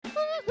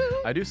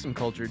I do some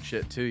cultured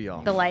shit too,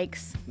 y'all. The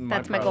likes.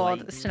 That's my goal,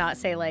 probably- is to not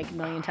say like a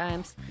million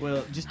times.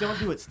 Well, just don't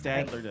do what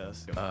Stadler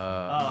does. and,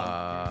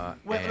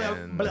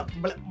 blah, blah,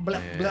 blah, blah,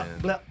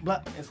 and- blah,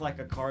 blah. It's like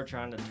a car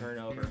trying to turn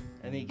over, and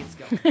then he gets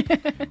going.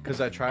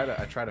 Because I try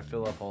to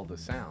fill up all the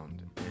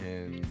sound,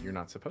 and you're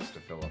not supposed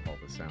to fill up all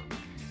the sound.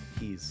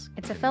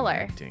 It's a filler.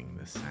 connecting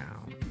the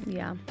sound.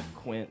 Yeah.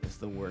 Quint is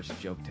the worst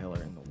joke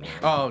teller in the world.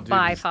 Oh, dude,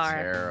 By he's far.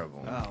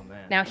 terrible. Oh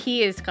man. Now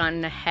he has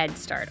gotten a head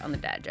start on the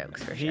dad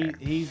jokes for sure.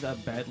 He's a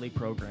badly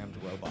programmed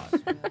robot.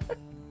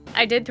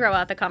 I did throw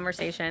out the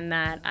conversation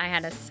that I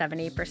had a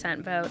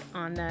 70% vote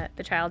on the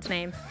child's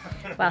name,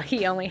 while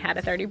he only had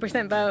a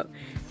 30% vote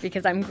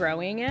because I'm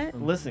growing it.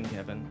 Listen,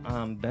 Kevin,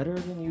 I'm better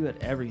than you at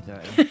everything.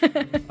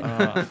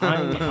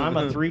 I'm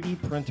a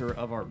 3D printer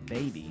of our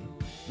baby.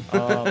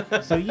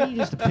 So you need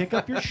just to pick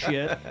up your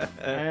shit,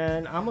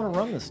 and I'm going to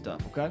run this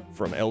stuff, okay?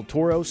 From El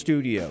Toro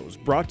Studios,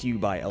 brought to you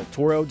by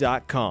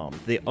eltoro.com,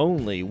 the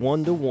only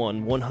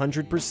one-to-one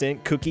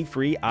 100%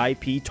 cookie-free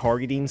IP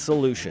targeting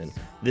solution.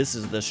 This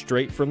is the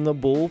Straight from the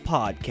Bull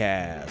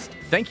podcast.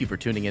 Thank you for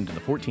tuning in to the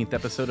 14th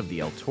episode of the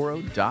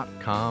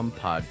eltoro.com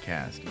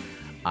podcast.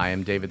 I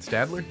am David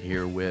Stadler,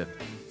 here with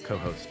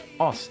co-host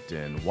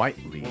Austin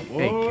Whiteley,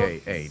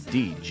 a.k.a.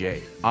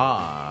 DJ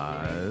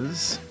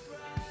Oz,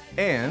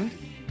 and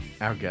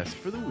our guest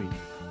for the week,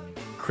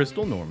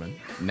 Crystal Norman,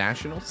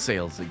 National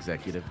Sales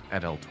Executive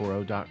at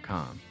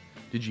eltoro.com.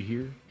 Did you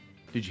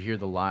hear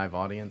the live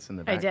audience in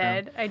the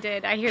background? I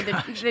did. I hear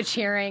the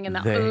cheering and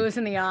the oohs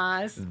and the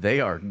ahs. They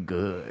are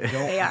good.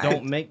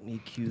 Don't make me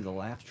cue the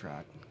laugh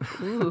track.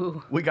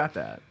 Ooh. We got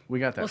that.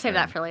 We'll save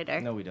that for later.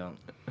 No, we don't.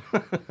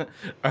 All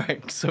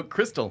right. So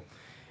Crystal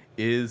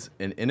is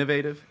an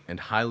innovative and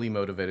highly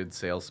motivated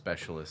sales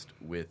specialist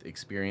with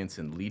experience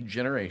in lead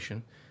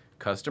generation,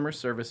 customer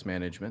service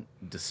management,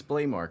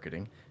 display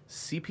marketing,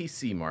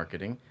 CPC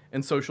marketing,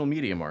 and social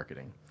media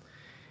marketing.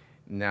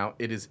 Now,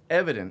 it is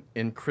evident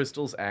in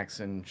Crystal's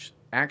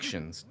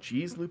actions.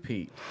 Geez,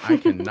 Lupite, I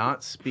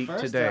cannot speak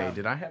First today. off,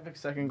 Did I have a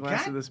second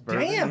glass of this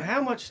bourbon? Damn, yet?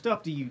 how much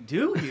stuff do you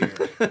do here?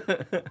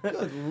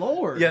 Good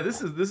Lord. Yeah,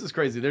 this is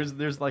crazy.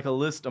 There's like a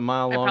list a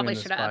mile I long. probably in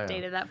this should have bio.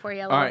 updated that for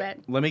you a All little right,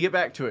 bit. let me get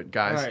back to it,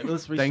 guys. All right,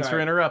 let's restart. Thanks for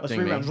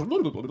interrupting me.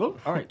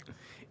 All right.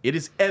 It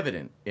is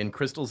evident in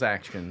Crystal's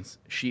actions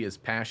she is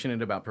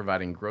passionate about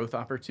providing growth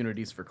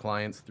opportunities for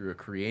clients through a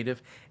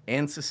creative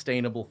and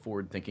sustainable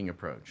forward-thinking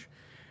approach.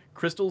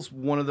 Crystal's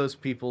one of those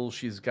people.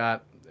 She's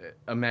got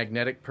a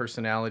magnetic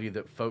personality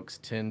that folks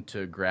tend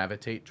to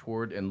gravitate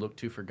toward and look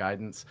to for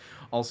guidance,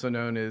 also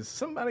known as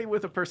somebody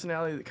with a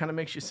personality that kind of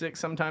makes you sick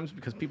sometimes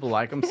because people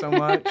like them so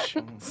much.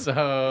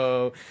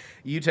 So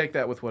you take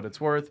that with what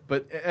it's worth.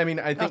 But I mean,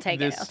 I think I'll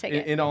take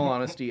it. in all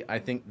honesty, I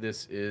think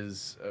this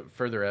is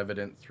further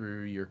evident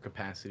through your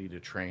capacity to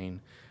train,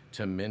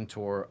 to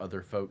mentor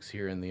other folks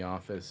here in the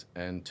office,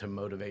 and to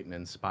motivate and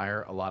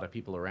inspire a lot of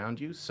people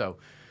around you. So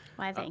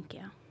Why, thank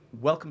you.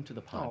 welcome to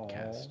the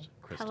podcast,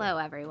 Crystal. Hello,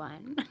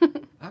 everyone.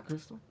 Hi,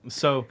 Crystal.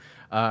 So,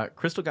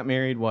 Crystal got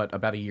married,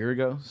 about a year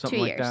ago? Something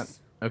 2 like years.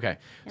 that? Okay.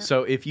 Yep.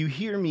 So, if you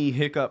hear me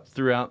hiccup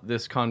throughout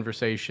this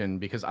conversation,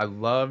 because I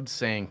loved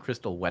saying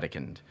Crystal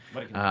Wedekind,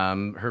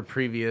 her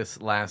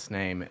previous last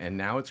name, and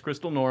now it's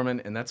Crystal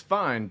Norman, and that's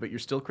fine, but you're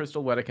still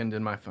Crystal Wedekind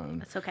in my phone.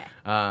 That's okay.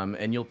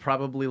 And you'll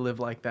probably live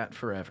like that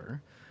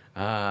forever.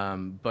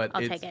 But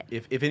I'll take it.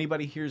 If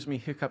anybody hears me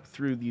hiccup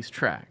through these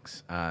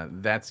tracks,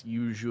 that's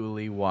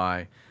usually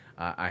why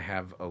I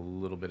have a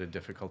little bit of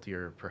difficulty,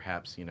 or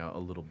perhaps a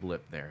little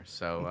blip there.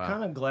 So I'm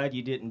kind of glad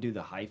you didn't do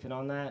the hyphen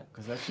on that,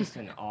 because that's just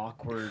an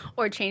awkward.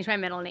 Or change my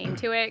middle name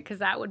to it, because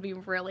that would be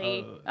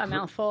really a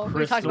mouthful. We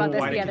Crystal talked about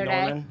this the other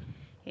day. Norman.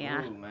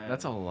 Yeah. Ooh, man.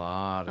 that's a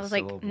lot of I was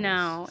syllables. like,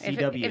 no. If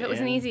it was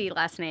an CWN. easy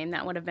last name,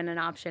 that would have been an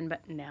option.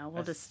 But no,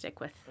 we'll just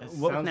stick with It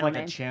middle sounds like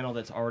name. a channel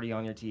that's already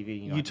on your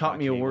TV. You taught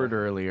me a word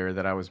earlier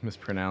that I was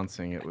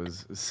mispronouncing. It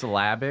was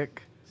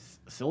syllabic.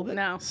 Syllabic?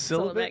 No,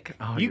 Syllabic?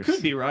 Oh, You you're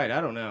could be right.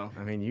 I don't know.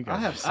 I mean, you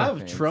guys I are so have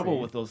fancy. trouble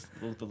with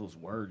those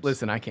words.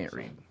 Listen, I can't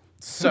read.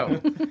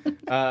 So,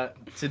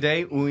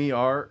 today we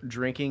are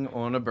drinking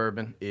on a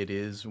bourbon. It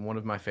is one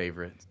of my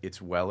favorites.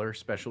 It's Weller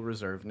Special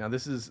Reserve. Now,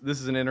 this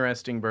is an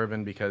interesting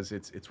bourbon because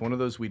it's one of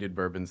those wheated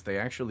bourbons. They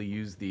actually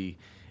use the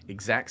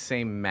exact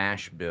same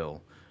mash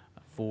bill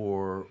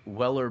for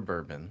Weller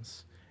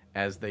bourbons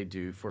as they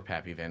do for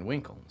Pappy Van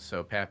Winkle.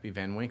 So, Pappy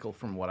Van Winkle,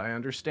 from what I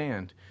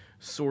understand,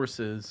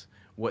 sources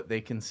what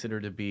they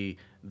consider to be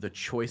the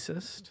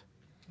choicest.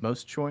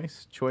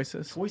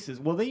 Choices.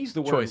 Well, they use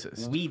the word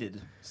Choicest.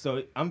 weeded,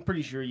 so I'm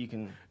pretty sure you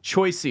can.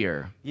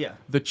 Choicier. Yeah.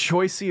 The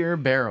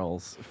choicier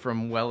barrels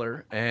from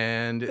Weller,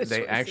 and they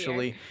choicier.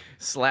 actually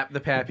slap the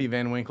Pappy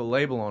Van Winkle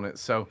label on it.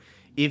 So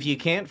if you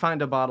can't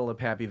find a bottle of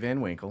Pappy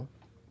Van Winkle,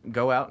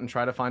 go out and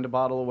try to find a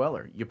bottle of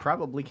Weller. You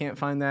probably can't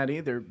find that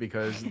either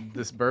because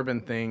this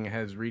bourbon thing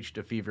has reached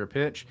a fever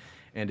pitch,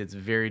 and it's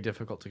very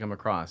difficult to come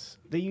across.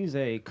 They use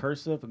a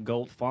cursive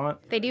gold font.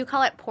 They do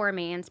call it poor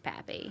man's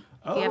Pappy.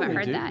 If you haven't they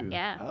heard do. that,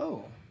 yeah.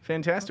 Oh.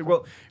 Fantastic.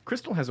 Well,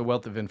 Crystal has a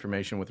wealth of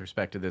information with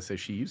respect to this, as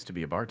she used to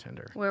be a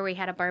bartender. Where we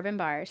had a bourbon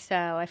bar, so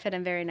I fit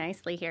in very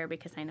nicely here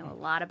because I know a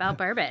lot about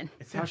bourbon.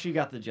 It's how she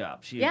got the job.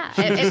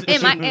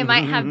 It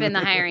might have been the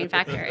hiring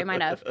factor. It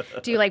might have.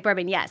 Do you like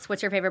bourbon? Yes.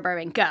 What's your favorite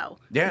bourbon? Go.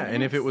 Yeah,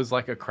 and if it was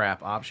like a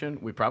crap option,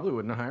 we probably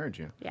wouldn't have hired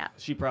you. Yeah.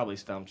 She probably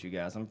stumped you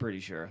guys. I'm pretty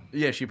sure.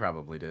 Yeah, she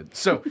probably did.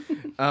 So,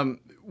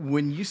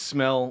 when you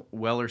smell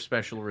Weller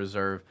Special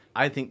Reserve,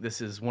 I think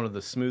this is one of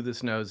the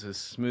smoothest noses,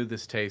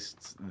 smoothest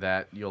tastes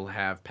that you'll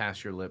have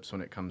past your lips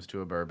when it comes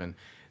to a bourbon.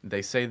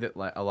 They say that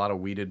a lot of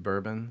wheated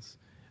bourbons,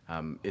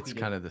 it's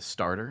kind of the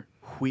starter.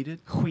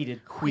 Wheated.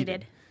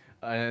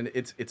 And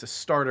it's a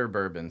starter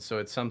bourbon, so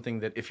it's something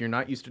that if you're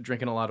not used to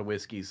drinking a lot of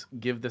whiskeys,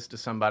 give this to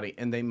somebody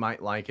and they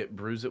might like it.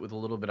 Bruise it with a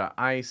little bit of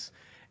ice.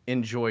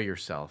 Enjoy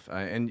yourself.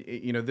 And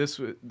this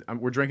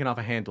we're drinking off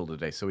a handle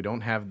today, so we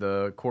don't have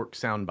the cork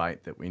sound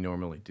bite that we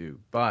normally do.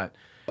 But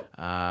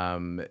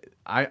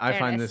I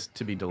find this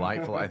to be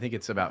delightful. I think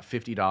it's about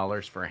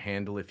 $50 for a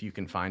handle if you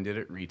can find it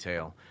at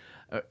retail.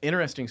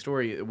 Interesting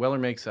story. Weller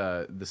makes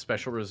the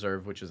Special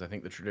Reserve, which is, I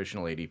think, the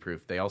traditional 80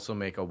 proof. They also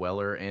make a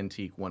Weller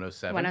Antique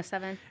 107.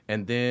 107.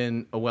 And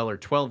then a Weller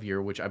 12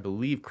 year, which I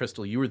believe,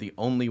 Crystal, you were the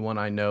only one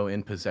I know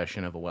in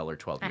possession of a Weller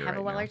 12 year. I have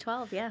a Weller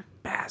 12, yeah.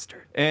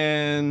 Bastard.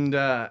 And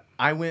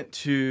I went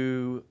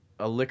to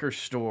a liquor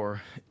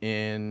store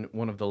in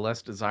one of the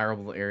less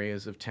desirable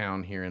areas of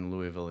town here in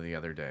Louisville the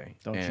other day.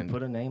 Don't you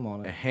put a name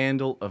on it. A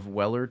handle of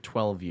Weller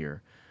 12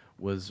 year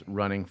was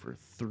running for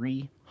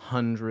 $300.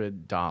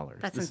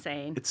 That's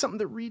insane. It's something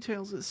that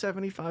retails at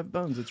 75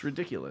 bones. It's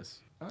ridiculous.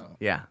 Oh.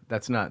 Yeah,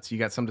 that's nuts. You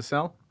got some to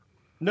sell?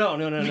 No.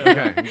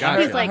 Okay,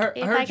 gotcha. He's like, I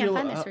if heard I can you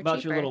find this for about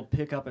cheaper. your little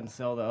pick up and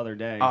sell the other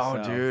day.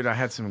 Oh, so dude, I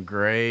had some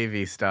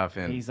gravy stuff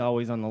in. he's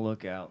always on the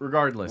lookout.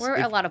 Regardless.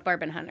 We're a lot of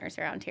bourbon hunters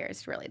around here,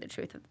 is really the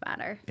truth of the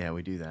matter. Yeah,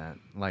 we do that.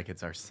 Like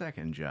it's our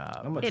second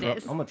job. I'm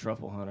a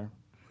truffle hunter.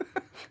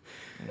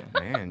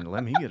 Man,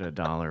 let me get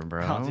 $1,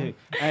 bro. Oh, dude.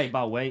 Hey,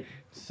 by weight,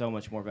 so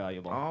much more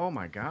valuable. Oh,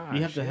 my gosh.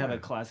 You have to have a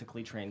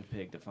classically trained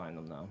pig to find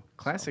them, though.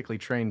 Classically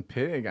trained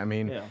pig. I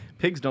mean, Yeah.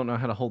 pigs don't know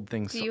how to hold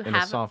things Do you in a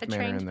have soft a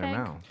manner trained in their pig?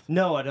 mouth.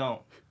 No, I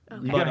don't. You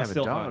But gotta I have a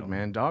still find dog, 'em.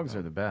 man. Dogs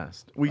are the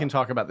best. We can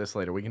talk about this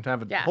later. We can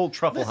have a whole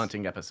truffle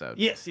hunting episode.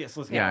 Yes,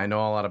 let's go. Yeah, I know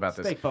a lot about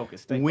this. Stay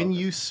focused. When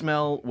you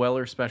smell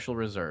Weller Special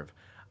Reserve,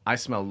 I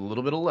smell a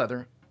little bit of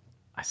leather.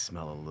 I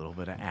smell a little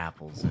bit of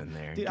apples in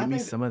there. Dude, Give me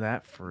think some of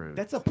that fruit.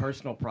 That's a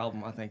personal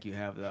problem I think you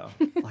have, though.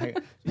 like,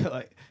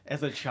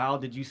 as a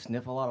child, did you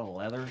sniff a lot of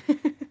leather?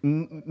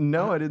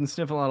 No, I didn't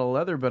sniff a lot of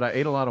leather, but I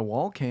ate a lot of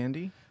wall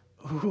candy.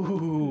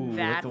 Ooh,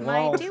 That with the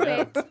might walls. do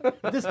it.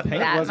 This paint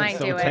That wasn't might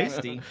so do it.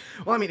 tasty.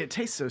 Well, I mean, it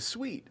tastes so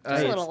sweet.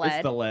 Just a little It's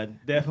lead. the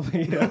lead,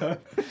 definitely.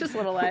 Just a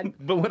little lead.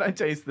 But when I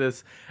taste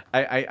this,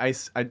 I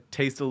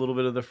taste a little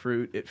bit of the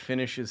fruit. It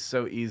finishes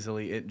so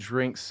easily. It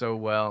drinks so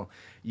well.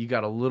 You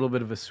got a little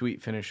bit of a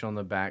sweet finish on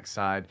the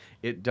backside.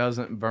 It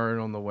doesn't burn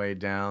on the way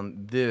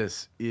down.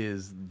 This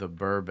is the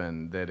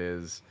bourbon that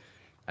is,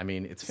 I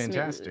mean, it's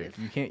fantastic.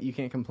 You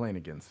can't complain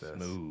against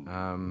this.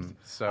 Smooth.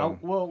 So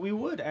we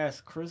would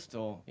ask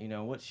Crystal,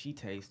 what she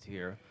tastes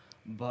here,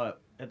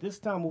 but at this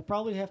time we'll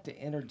probably have to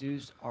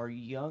introduce our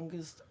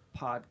youngest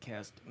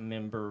podcast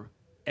member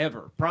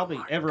ever, probably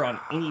ever on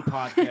any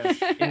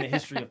podcast in the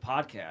history of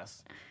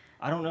podcasts.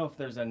 I don't know if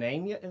there's a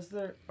name yet.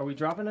 Are we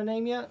dropping a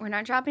name yet? We're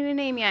not dropping a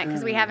name yet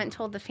because we haven't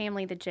told the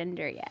family the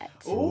gender yet.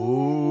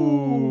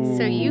 Ooh.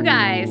 So you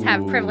guys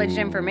have privileged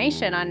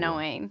information on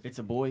knowing. It's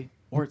a boy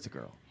or it's a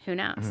girl. Who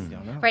knows?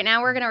 Don't know. Right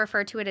now we're going to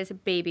refer to it as a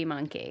baby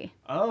monkey.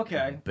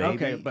 Okay. Baby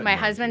Okay. But My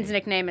husband's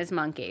nickname is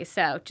Monkey.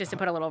 So just to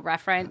put a little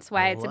reference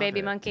why it's a love baby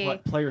it. monkey.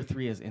 player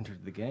 3 has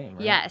entered the game,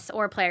 right? Yes,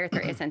 or player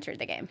 3 has entered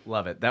the game.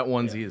 Love it. That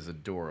onesie is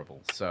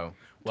adorable. So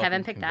welcome.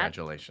 Kevin picked that.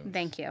 Congratulations.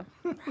 Thank you.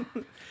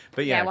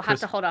 But Yeah, yeah, we'll have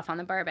to hold off on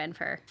the bourbon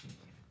for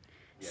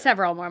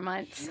several more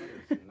months.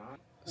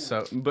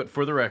 So, but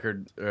for the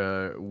record,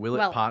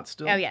 Willet Pot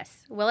still? Oh,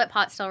 yes. Willet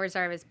Pot Still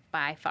Reserve is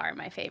by far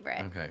my favorite.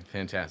 Okay,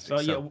 fantastic. So,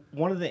 yeah,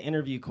 one of the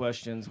interview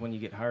questions when you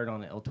get hired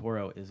on El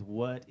Toro is,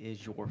 what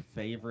is your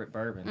favorite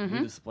bourbon? We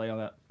display on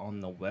that on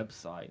the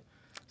website.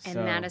 And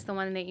So, that is the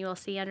one that you will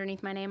see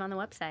underneath my name on the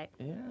website.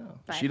 yeah.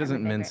 By she far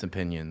doesn't my mince favorite.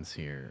 opinions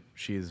here.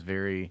 She is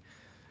very.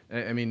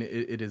 I mean,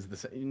 it is the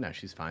same. No,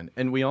 she's fine.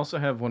 And we also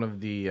have one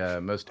of the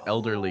most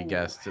elderly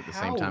guests at the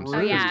same how time. So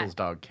rude. Oh, yeah. Crystal's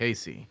dog,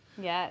 Casey.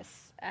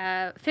 Yes.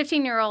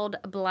 15-year-old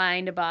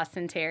blind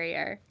Boston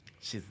Terrier.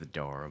 She's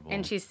adorable.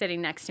 And she's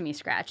sitting next to me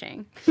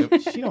scratching.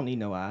 She don't need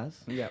no eyes.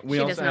 Yeah, we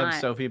She also does have not.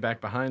 Sophie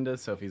back behind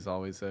us. Sophie's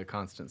always a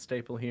constant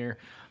staple here.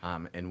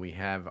 And we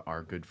have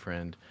our good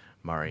friend,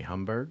 Mari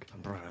Humberg,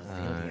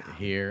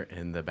 here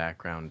in the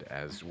background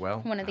as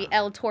well. One of the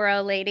El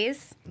Toro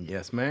ladies.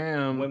 Yes,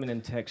 ma'am. Women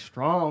in tech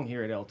strong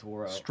here at El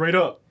Toro. Straight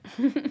up.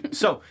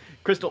 So,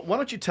 Crystal, why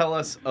don't you tell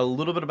us a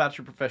little bit about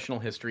your professional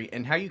history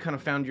and how you kind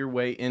of found your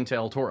way into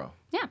El Toro?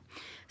 Yeah.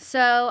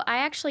 So I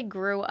actually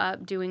grew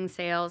up doing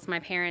sales. My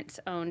parents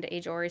owned a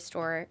jewelry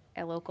store,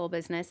 a local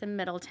business in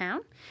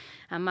Middletown,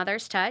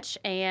 Mother's Touch,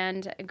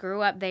 and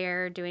grew up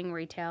there doing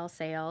retail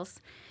sales.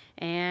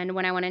 And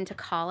when I went into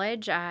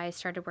college, I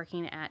started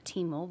working at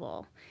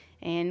T-Mobile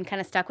and kind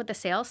of stuck with the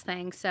sales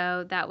thing.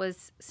 So that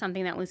was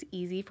something that was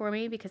easy for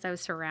me because I was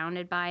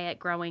surrounded by it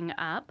growing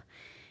up.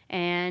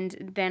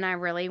 And then I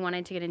really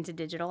wanted to get into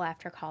digital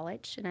after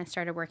college, and I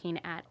started working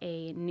at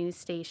a news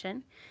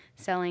station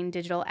selling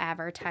digital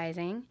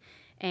advertising.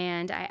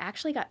 And I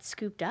actually got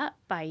scooped up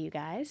by you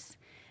guys.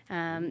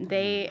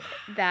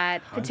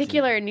 That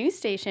particular news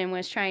station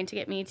was trying to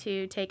get me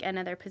to take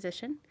another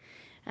position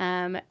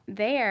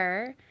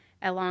there,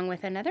 along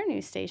with another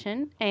news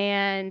station.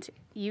 And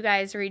you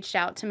guys reached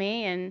out to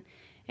me, and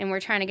we're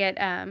trying to get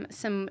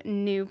some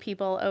new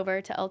people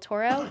over to El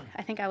Toro.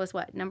 I think I was,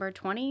 number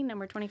 20,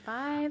 number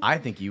 25? I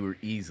think you were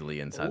easily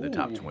inside the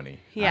top 20.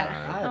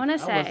 Yeah, I want to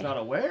say. I was not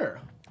aware.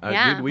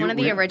 Yeah, one of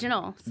the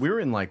originals. We were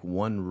in like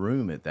one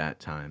room at that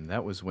time.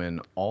 That was when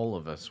all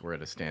of us were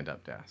at a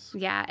stand-up desk.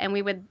 Yeah, and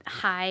we would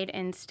hide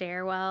in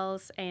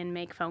stairwells and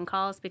make phone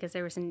calls because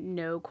there was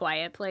no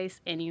quiet place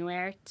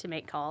anywhere to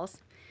make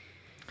calls.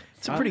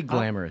 It's a pretty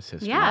glamorous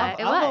history. Yeah,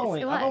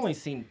 I've only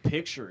seen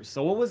pictures.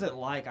 So what was it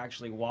like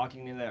actually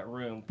walking in that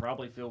room,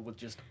 probably filled with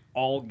just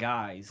all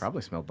guys?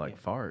 Probably smelled like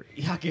fart.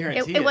 Yeah, I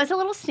guarantee it was a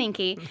little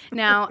stinky.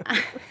 Now,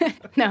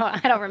 no,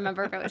 I don't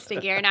remember if it was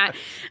stinky or not.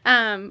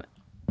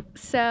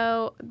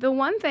 So the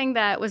one thing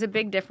that was a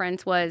big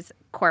difference was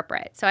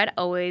corporate. So I'd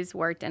always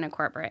worked in a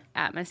corporate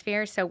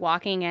atmosphere. So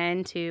walking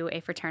into a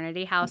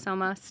fraternity house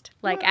almost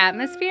like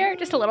atmosphere,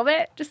 just a little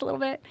bit.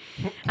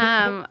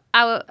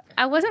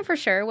 I wasn't for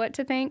sure what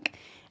to think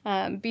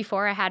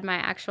before I had my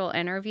actual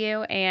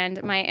interview.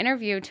 And my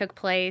interview took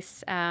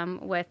place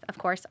with, of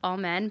course, all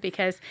men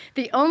because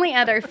the only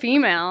other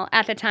female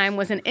at the time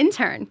was an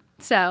intern.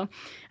 So,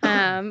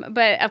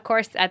 but of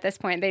course, at this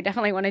point, they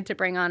definitely wanted to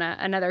bring on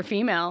another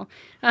female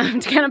to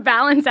kind of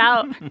balance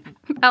out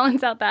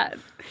that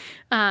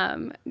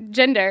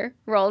gender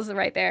roles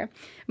right there.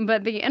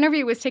 But the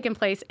interview was taking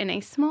place in a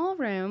small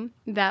room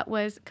that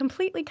was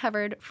completely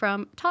covered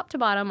from top to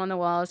bottom on the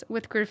walls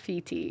with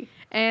graffiti.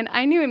 And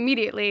I knew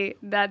immediately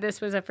that this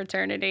was a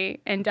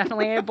fraternity and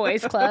definitely a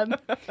boys' club.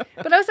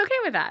 But I was okay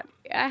with that.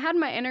 I had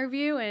my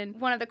interview,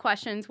 and one of the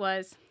questions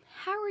was,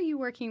 how are you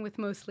working with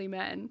mostly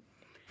men?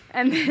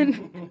 And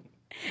then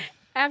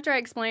after I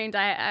explained,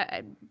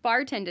 I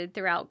bartended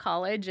throughout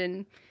college,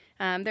 and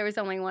there was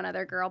only one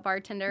other girl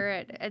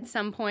bartender at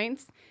some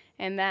points,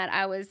 and that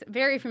I was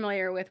very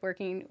familiar with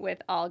working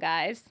with all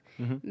guys,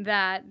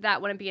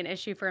 that wouldn't be an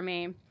issue for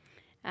me.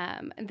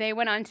 They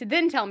went on to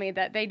then tell me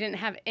that they didn't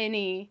have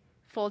any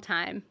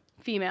full-time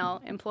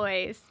female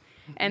employees,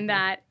 and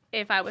that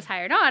if I was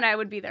hired on, I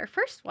would be their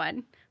first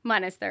one,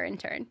 minus their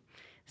intern.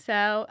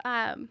 So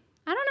I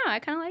don't know. I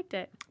kind of liked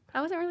it. I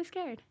wasn't really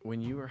scared.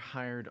 When you were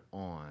hired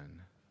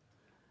on,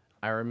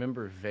 I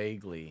remember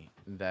vaguely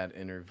that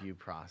interview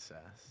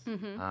process.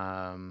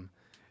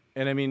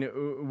 And I mean,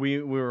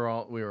 we were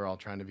all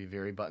trying to be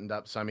very buttoned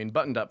up. So I mean,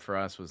 buttoned up for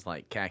us was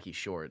like khaki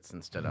shorts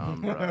instead of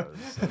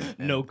umbros.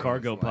 No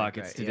cargo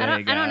pockets today,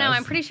 I don't know.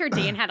 I'm pretty sure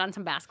Dean had on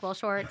some basketball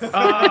shorts.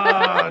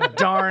 Oh,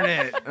 darn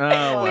it!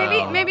 Oh,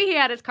 well. Maybe he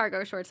had his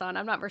cargo shorts on.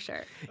 I'm not for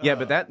sure. Yeah,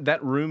 but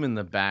that room in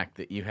the back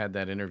that you had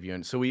that interview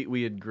in, so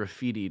we had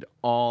graffitied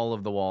all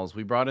of the walls.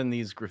 We brought in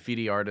these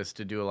graffiti artists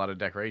to do a lot of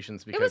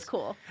decorations because it was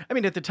cool. I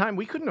mean, at the time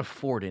we couldn't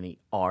afford any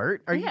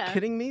art. Are you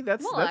kidding me?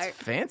 That's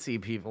fancy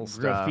people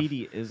stuff.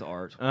 Graffiti is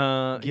art.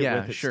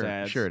 Yeah,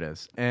 sure it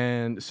is.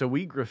 And so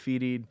we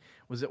graffitied.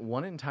 Was it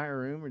one entire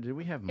room, or did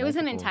we have multiple? It was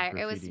an entire.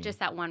 Graffiti? It was just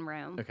that one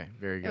room. Okay,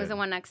 very good. It was the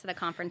one next to the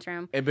conference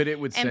room. But it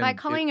would. And by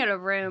calling it a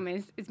room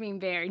is being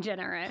very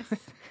generous.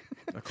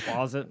 A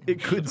closet.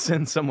 It could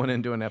send someone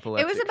into an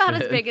epileptic. It was about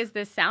fit. as big as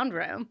this sound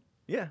room.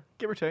 Yeah,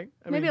 give or take.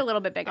 Maybe a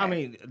little bit bigger. I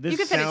mean,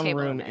 this sound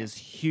room is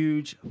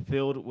huge,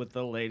 filled with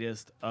the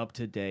latest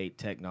up-to-date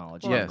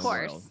technology. Well, yes, of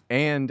course.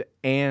 And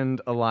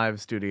a live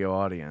studio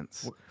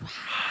audience.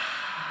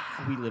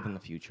 We live in the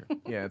future.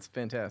 Yeah, it's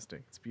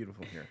fantastic. It's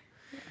beautiful here.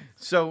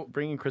 So,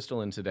 bringing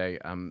Crystal in today,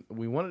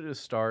 we wanted to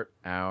start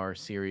our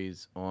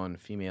series on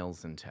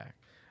females in tech.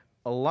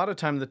 A lot of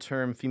time the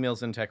term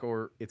females in tech,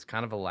 or it's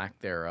kind of a lack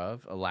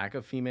thereof, a lack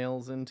of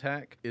females in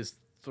tech, is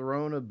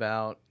thrown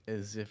about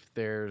as if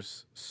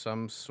there's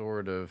some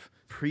sort of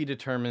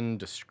predetermined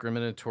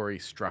discriminatory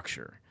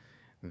structure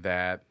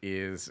that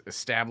is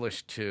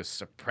established to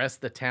suppress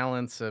the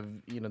talents of,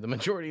 the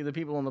majority of the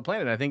people on the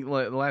planet. I think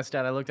the last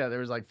stat I looked at, there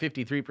was like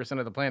 53%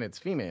 of the planet's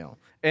female.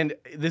 And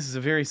this is a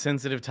very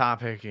sensitive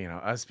topic,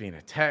 us being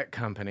a tech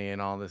company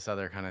and all this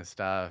other kind of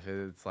stuff.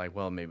 It's like,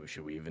 well, maybe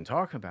should we even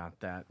talk about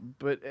that?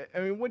 But I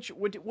mean,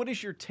 what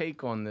is your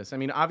take on this? I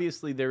mean,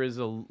 obviously there is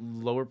a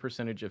lower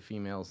percentage of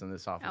females in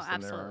this office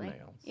than there are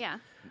males. Yeah.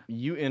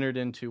 You entered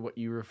into what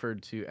you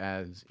referred to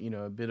as,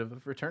 a bit of a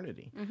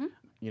fraternity. Mm-hmm.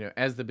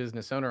 As the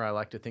business owner, I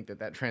like to think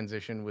that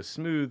transition was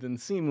smooth and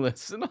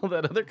seamless and all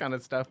that other kind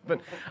of stuff. But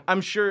I'm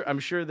sure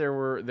there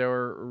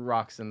were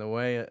rocks in the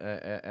way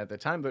at the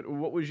time. But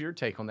what was your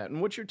take on that?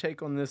 And what's your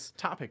take on this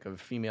topic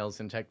of females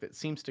in tech that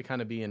seems to kind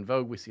of be in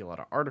vogue? We see a lot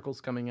of articles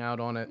coming out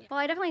on it. Well,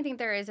 I definitely think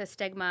there is a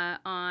stigma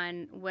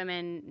on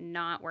women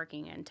not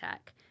working in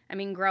tech. I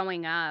mean,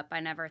 growing up,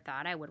 I never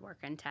thought I would work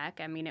in tech.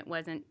 I mean, it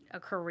wasn't a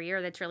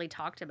career that's really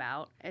talked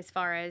about as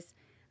far as,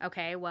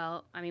 okay,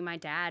 well, I mean, my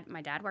dad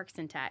works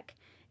in tech,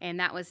 and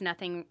that was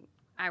nothing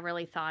I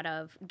really thought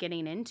of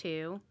getting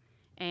into.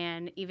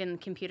 And even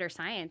computer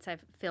science, I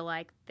feel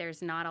like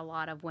there's not a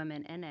lot of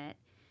women in it.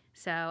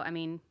 So, I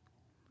mean,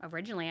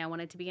 originally I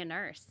wanted to be a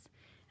nurse.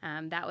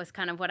 That was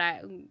kind of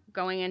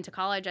going into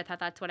college, I thought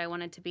that's what I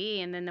wanted to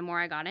be. And then the more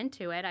I got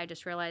into it, I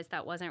just realized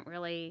that wasn't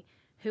really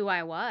who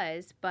I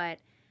was. But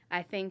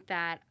I think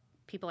that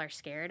people are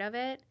scared of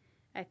it,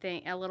 I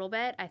think, a little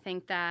bit. I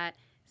think that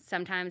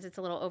sometimes it's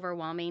a little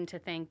overwhelming to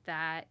think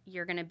that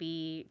you're going to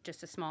be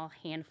just a small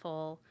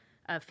handful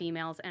of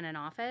females in an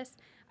office.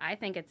 I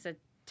think it's a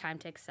time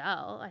to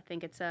excel. I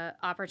think it's an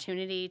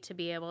opportunity to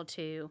be able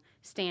to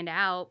stand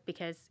out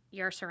because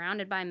you're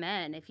surrounded by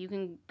men. If you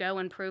can go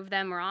and prove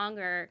them wrong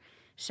or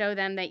show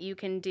them that you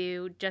can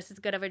do just as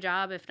good of a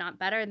job, if not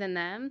better than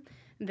them,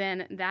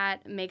 then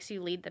that makes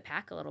you lead the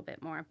pack a little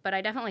bit more. But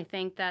I definitely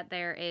think that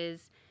there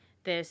is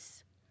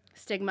this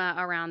stigma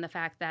around the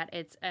fact that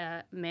it's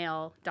a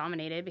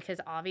male-dominated, because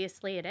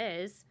obviously it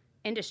is,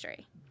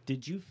 industry.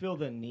 Did you feel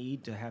the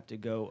need to have to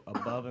go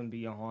above and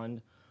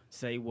beyond,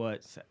 say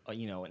what,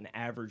 an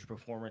average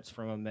performance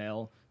from a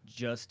male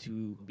just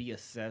to be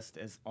assessed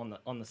as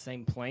on the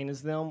same plane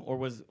as them, or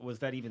was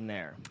that even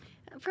there?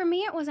 For me,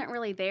 it wasn't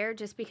really there,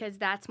 just because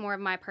that's more of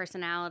my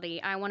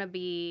personality. I want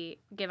to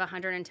give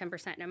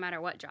 110% no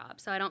matter what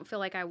job. So I don't feel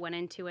like I went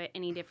into it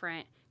any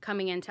different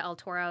coming into El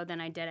Toro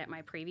than I did at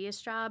my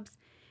previous jobs,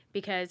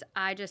 because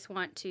I just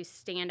want to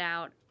stand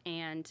out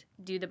and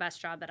do the best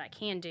job that I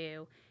can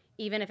do,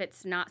 even if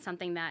it's not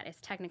something that is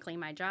technically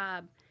my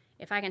job.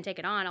 If I can take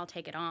it on, I'll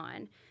take it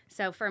on.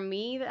 So for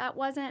me, that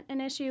wasn't an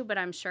issue, but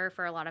I'm sure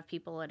for a lot of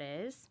people it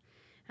is.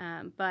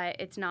 But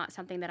it's not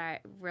something that I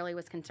really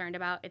was concerned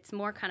about. It's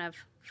more kind of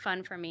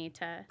fun for me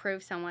to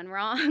prove someone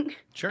wrong,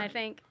 Sure. I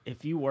think.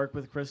 If you work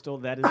with Crystal,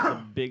 that is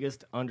the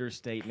biggest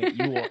understatement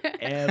you will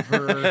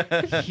ever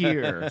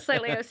hear.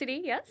 Slightly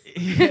OCD, yes?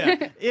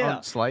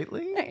 Yeah.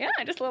 Slightly? Yeah,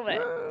 just a little bit.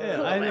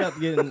 Yeah, I ended up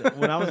getting,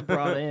 when I was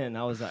brought in,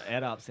 I was an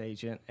ad ops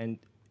agent, and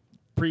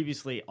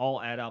previously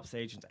all ad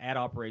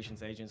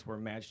operations agents were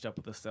matched up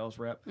with a sales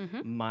rep.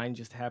 Mm-hmm. Mine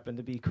just happened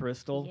to be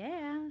Crystal.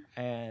 Yeah.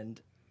 And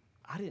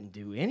I didn't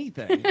do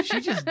anything.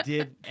 She just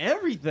did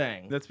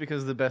everything. That's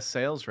because the best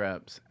sales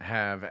reps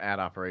have ad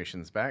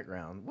operations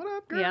background. What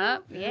up, girl?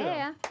 Yep.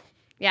 Yeah.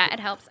 Yeah, it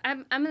helps.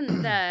 I'm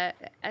in the,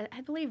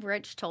 I believe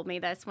Rich told me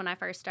this when I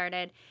first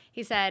started.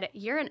 He said,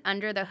 you're an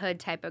under the hood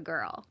type of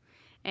girl.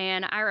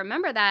 And I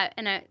remember that,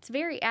 and it's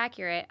very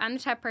accurate. I'm the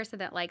type of person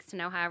that likes to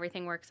know how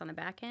everything works on the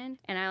back end,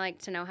 and I like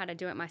to know how to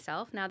do it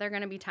myself. Now, there are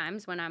going to be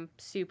times when I'm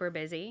super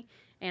busy,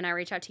 and I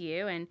reach out to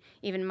you, and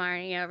even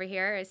Marnie over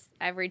here,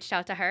 I've reached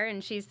out to her,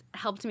 and she's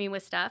helped me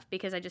with stuff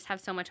because I just have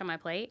so much on my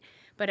plate.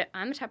 But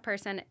I'm the type of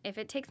person, if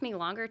it takes me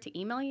longer to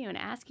email you and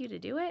ask you to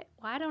do it,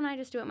 why don't I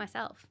just do it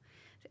myself?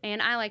 And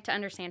I like to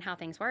understand how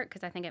things work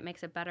because I think it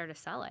makes it better to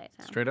sell it.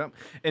 So. Straight up.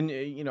 And,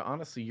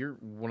 honestly, you're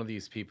one of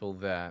these people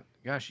that,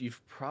 gosh,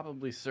 you've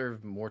probably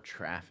served more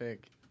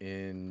traffic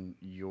in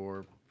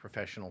your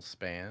professional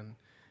span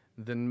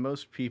than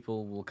most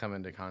people will come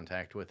into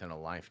contact with in a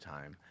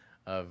lifetime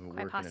of Quite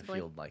working possibly. in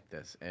a field like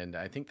this. And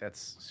I think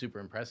that's super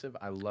impressive.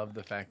 I love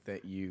the fact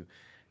that you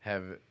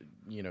have,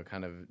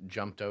 kind of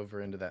jumped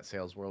over into that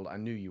sales world. I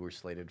knew you were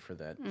slated for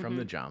that from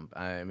the jump.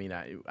 I mean,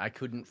 I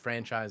couldn't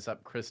franchise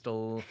up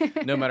Crystal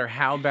no matter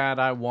how bad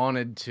I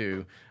wanted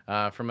to.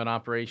 From an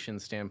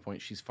operations standpoint,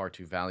 she's far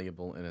too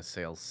valuable in a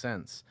sales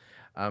sense.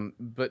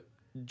 But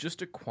just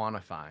to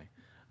quantify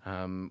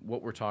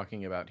what we're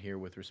talking about here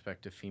with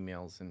respect to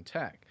females in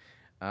tech,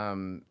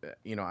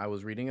 I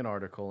was reading an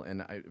article,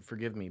 and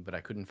forgive me, but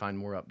I couldn't find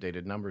more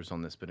updated numbers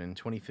on this. But in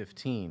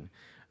 2015,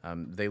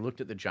 they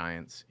looked at the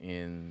giants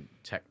in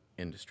tech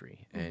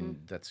industry, and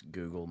that's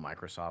Google,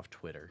 Microsoft,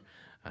 Twitter.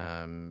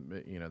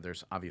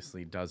 There's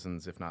obviously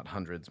dozens, if not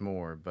hundreds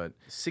more, but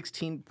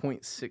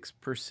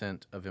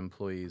 16.6% of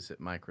employees at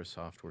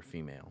Microsoft were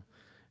female.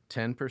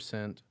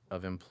 10%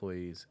 of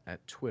employees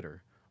at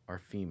Twitter are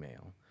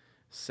female.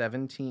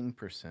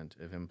 17%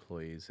 of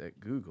employees at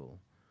Google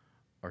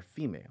are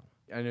female.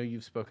 I know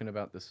you've spoken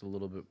about this a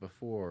little bit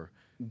before.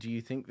 Do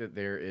you think that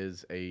there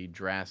is a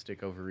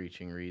drastic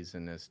overreaching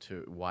reason as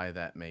to why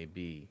that may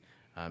be,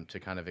 to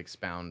kind of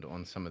expound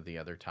on some of the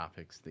other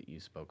topics that you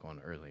spoke on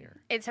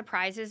earlier? It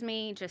surprises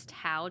me just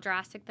how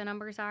drastic the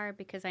numbers are,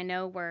 because I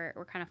know we're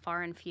kind of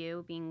far and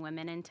few being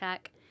women in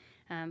tech,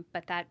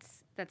 but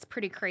that's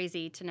pretty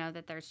crazy to know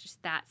that there's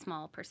just that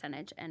small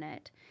percentage in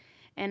it.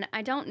 And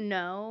I don't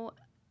know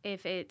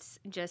if it's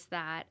just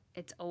that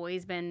it's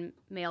always been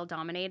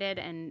male-dominated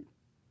and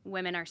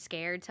women are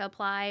scared to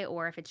apply,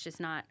 or if it's just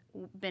not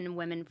been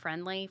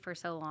women-friendly for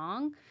so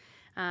long.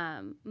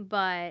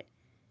 But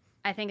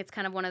I think it's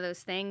kind of one of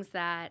those things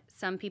that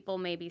some people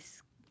may be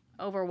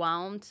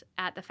overwhelmed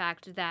at the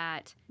fact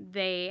that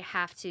they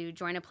have to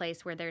join a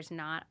place where there's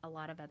not a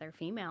lot of other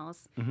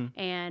females.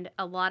 And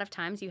a lot of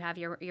times you have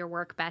your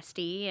work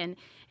bestie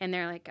and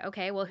they're like,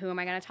 okay, well, who am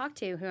I going to talk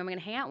to? Who am I going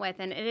to hang out with?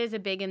 And it is a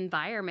big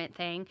environment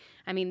thing.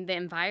 I mean, the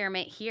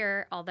environment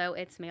here, although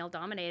it's male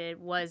dominated,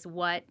 was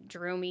what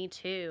drew me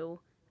to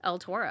El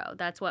Toro.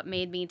 That's what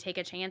made me take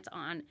a chance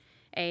on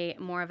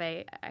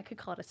I could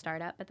call it a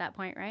startup at that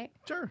point, right?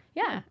 Sure.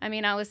 Yeah. I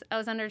mean, I was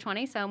under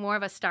 20, so more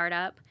of a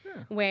startup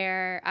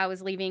where I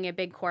was leaving a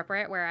big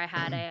corporate where I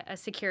had a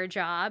secure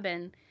job,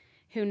 and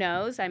who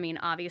knows? I mean,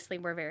 obviously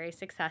we're very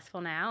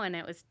successful now, and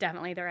it was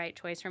definitely the right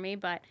choice for me.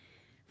 But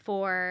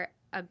for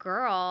a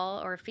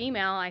girl or a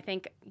female, I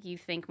think you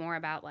think more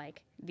about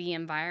like the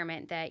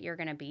environment that you're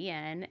going to be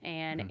in,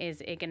 and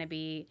is it going to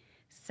be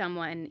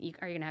someone,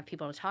 are you going to have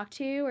people to talk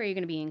to? Are you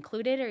going to be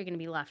included? Are you going to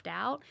be left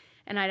out?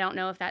 And I don't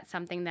know if that's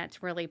something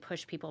that's really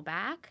pushed people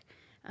back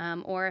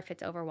or if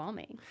it's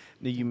overwhelming.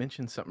 Now, you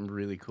mentioned something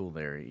really cool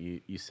there.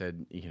 You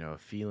said, a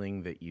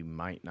feeling that you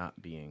might not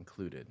be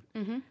included.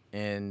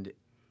 And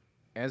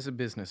as a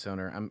business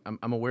owner,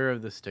 I'm aware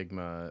of the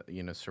stigma,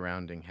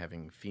 surrounding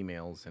having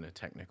females in a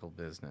technical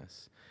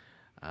business.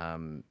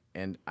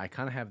 And I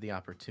kind of have the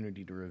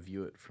opportunity to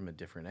review it from a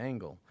different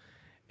angle.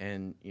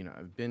 And,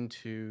 I've been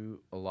to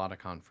a lot of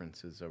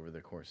conferences over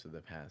the course of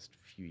the past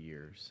few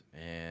years.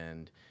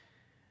 And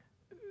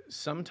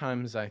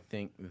sometimes I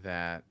think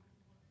that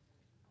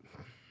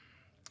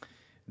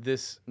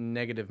this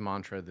negative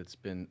mantra that's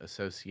been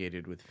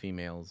associated with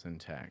females in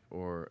tech,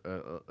 or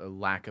a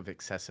lack of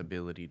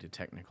accessibility to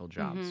technical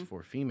jobs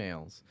for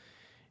females,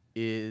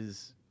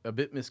 is a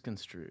bit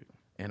misconstrued.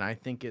 And I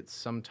think it's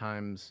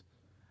sometimes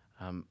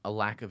a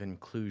lack of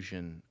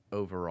inclusion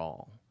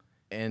overall.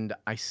 And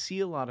I see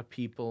a lot of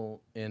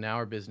people in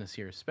our business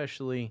here,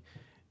 especially,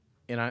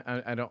 and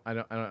I don't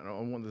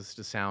want this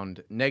to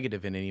sound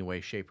negative in any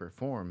way, shape, or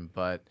form,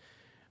 but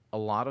a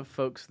lot of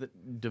folks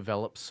that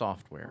develop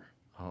software,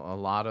 a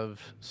lot of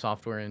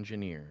software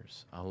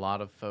engineers, a lot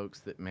of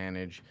folks that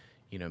manage,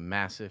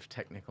 massive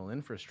technical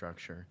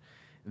infrastructure,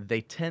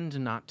 they tend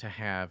not to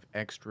have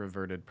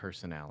extroverted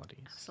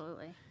personalities.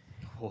 Absolutely.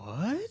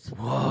 What?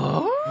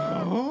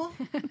 Whoa!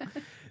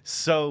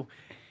 So,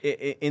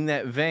 in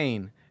that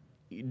vein,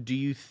 do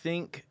you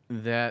think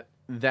that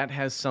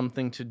has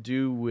something to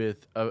do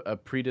with a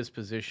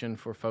predisposition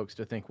for folks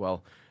to think,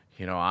 well,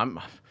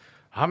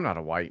 I'm not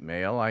a white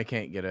male. I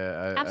can't get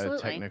a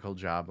technical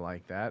job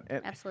like that.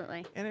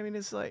 Absolutely. And I mean,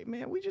 it's like,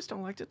 man, we just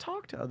don't like to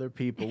talk to other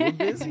people. We're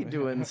busy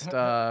doing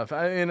stuff.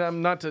 I mean,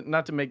 I'm not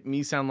to make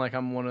me sound like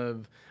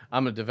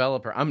I'm a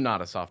developer. I'm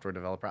not a software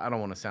developer. I don't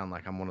want to sound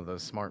like I'm one of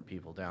those smart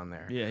people down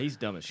there. Yeah, he's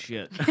dumb as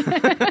shit.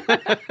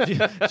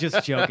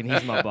 Just joking.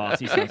 He's my boss.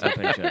 He signs my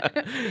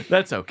paycheck.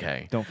 That's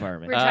okay. Don't fire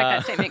me.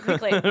 Retract that statement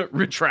quickly.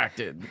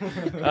 Retracted.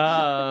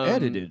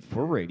 Edited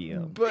for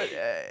radio. But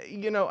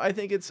I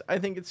think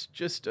it's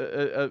just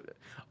a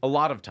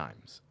lot of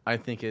times. I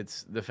think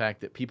it's the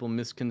fact that people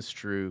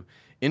misconstrue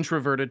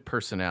introverted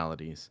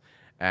personalities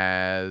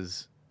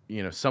as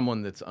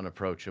someone that's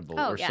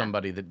unapproachable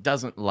somebody that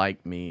doesn't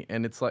like me.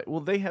 And it's like, well,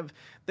 they have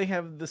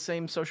the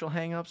same social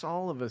hang-ups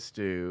all of us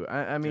do.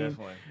 I mean,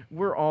 Definitely.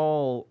 We're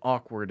all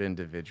awkward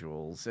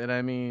individuals. And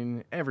I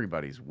mean,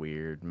 everybody's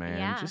weird, man.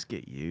 Yeah. Just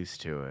get used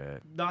to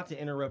it. Not to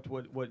interrupt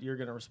what you're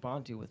going to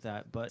respond to with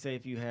that, but say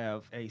if you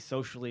have a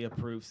socially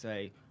approved,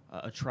 say,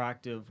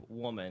 attractive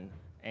woman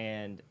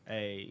and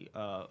a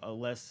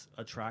less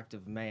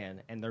attractive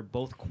man, and they're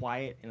both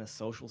quiet in a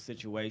social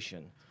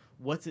situation,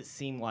 what's it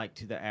seem like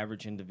to the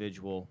average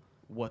individual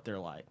what they're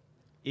like?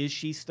 Is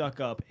she stuck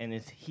up and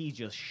is he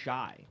just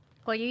shy?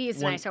 Well, you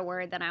used a nicer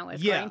word than I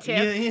was Yeah, going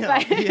to.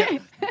 yeah.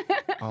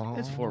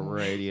 It's for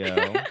radio.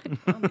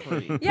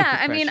 Yeah,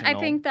 I mean, I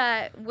think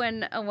that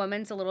when a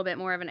woman's a little bit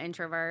more of an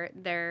introvert,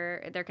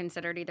 they're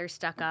considered either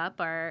stuck up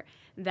or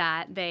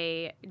that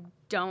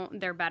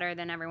they're better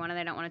than everyone and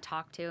they don't want to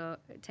talk to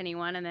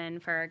anyone. And then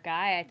for a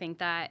guy, I think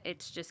that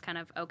it's just kind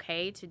of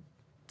okay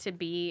to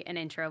be an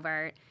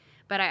introvert.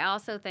 But I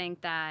also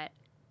think that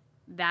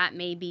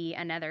may be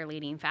another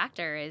leading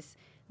factor is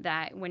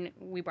that when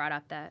we brought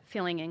up the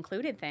feeling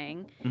included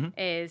thing,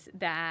 is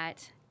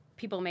that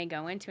people may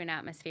go into an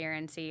atmosphere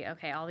and see,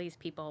 okay, all these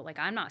people, like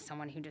I'm not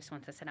someone who just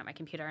wants to sit at my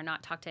computer and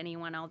not talk to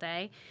anyone all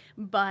day,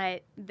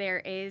 but there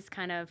is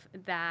kind of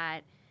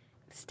that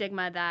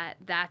stigma that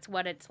that's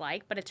what it's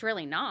like, but it's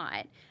really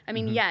not. I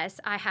mean, yes,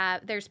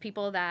 there's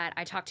people that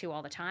I talk to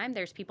all the time.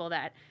 There's people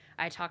that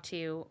I talk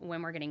to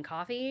when we're getting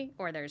coffee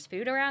or there's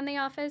food around the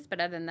office,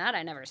 but other than that,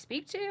 I never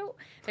speak to.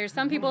 There's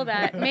some people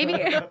that maybe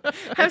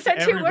have said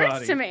two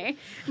words to me.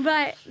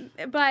 But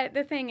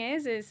the thing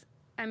is,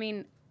 I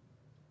mean,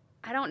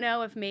 I don't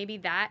know if maybe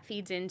that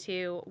feeds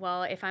into,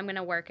 well, if I'm going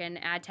to work in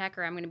ad tech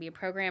or I'm going to be a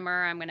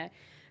programmer, I'm going to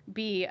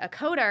be a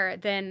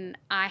coder, then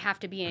I have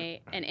to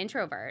be an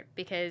introvert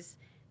because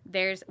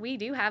we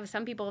do have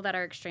some people that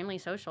are extremely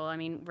social. I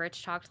mean,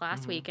 Rich talked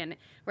last week, and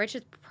Rich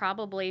is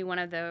probably one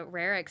of the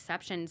rare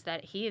exceptions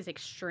that he is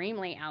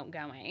extremely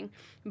outgoing,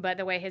 but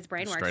the way his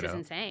brain works is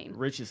insane.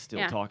 Rich is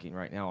still talking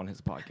right now on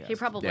his podcast. He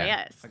probably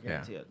is. I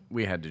guarantee it.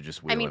 We had to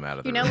just wheel him out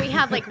of the room. room. We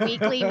have like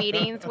weekly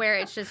meetings where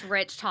it's just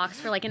Rich talks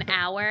for like an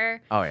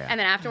hour. Oh, yeah. And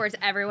then afterwards,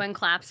 everyone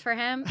claps for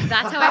him.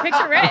 That's how I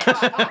picture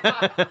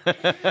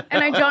Rich.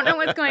 And I don't know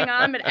what's going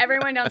on, but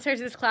everyone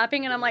downstairs is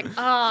clapping, and I'm like,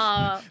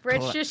 oh,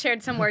 Rich just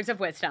shared some words of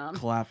wisdom.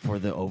 Clap for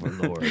the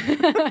overlord.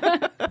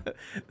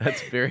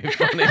 That's very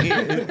funny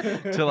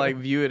to like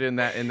view it in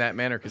that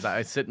manner, because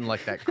I sit in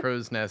like that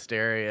crow's nest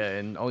area,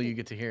 and all you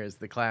get to hear is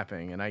the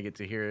clapping, and I get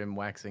to hear him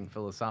waxing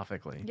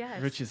philosophically.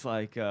 Yes. Rich is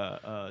like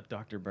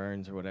Dr.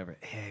 Burns or whatever.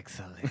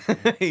 Excellent.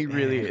 He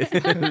really is.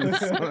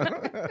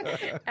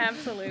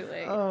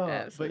 Absolutely. Oh,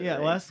 Absolutely. But yeah,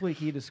 last week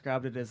he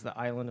described it as the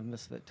island of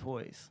misfit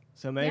toys.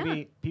 So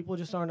maybe people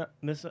just aren't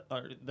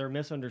they're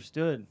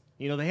misunderstood.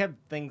 You know, they have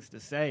things to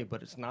say,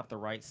 but it's not the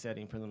right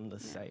setting for them to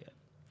say it.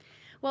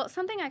 Well,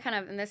 something I kind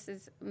of, and this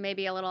is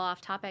maybe a little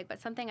off topic, but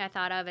something I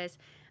thought of is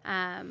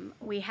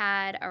we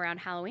had around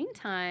Halloween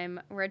time,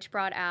 Rich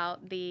brought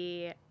out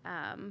the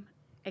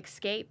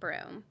escape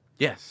room.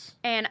 Yes.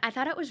 And I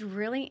thought it was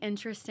really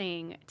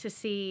interesting to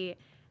see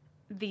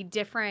the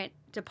different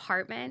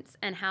departments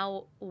and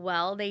how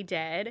well they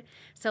did.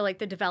 So like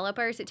the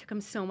developers, it took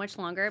them so much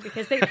longer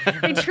because they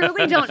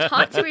truly don't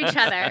talk to each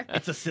other.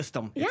 It's a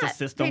system. Yeah, it's a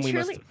system. We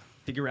truly, must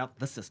figure out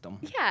the system.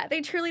 Yeah,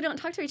 they truly don't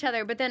talk to each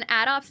other. But then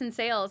ad ops and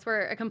sales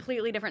were a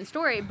completely different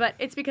story. But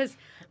it's because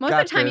most of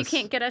the time you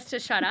can't get us to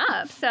shut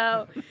up.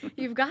 So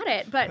you've got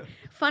it. But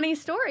funny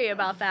story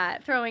about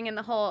that, throwing in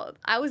the whole,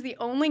 I was the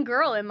only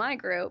girl in my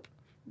group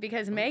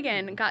because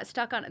Megan got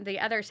stuck on, the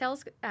other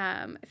sales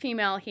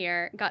female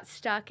here got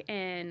stuck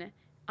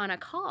on a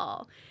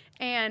call.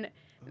 And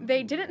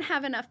they didn't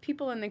have enough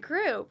people in the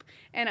group,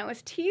 and I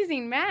was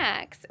teasing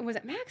Max. Was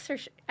it Max or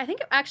I think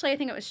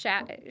it was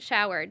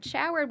Showered.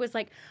 Showered was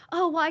like,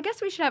 "Oh, well, I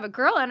guess we should have a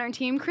girl on our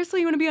team. Crystal,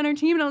 you want to be on our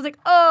team?" And I was like,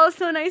 "Oh,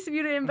 so nice of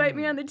you to invite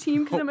me on the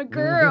team because I'm a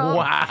girl."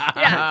 Wow.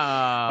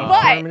 Yeah.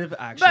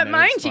 But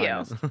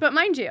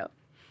mind you,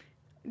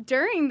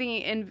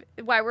 during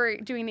while we're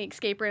doing the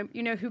escape room,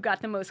 you know who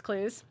got the most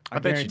clues? I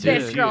bet you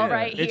This did. girl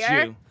right It's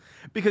here. you.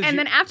 And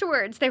then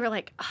afterwards, they were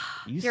like,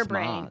 oh, your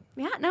brain. smart.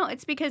 Yeah, no,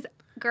 it's because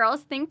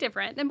girls think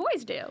different than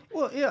boys do.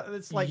 Well, yeah,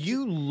 it's like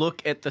you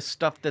look at the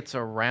stuff that's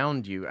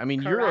around you. I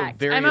mean, you're a Correct.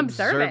 very I'm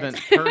observant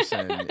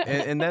observant. person,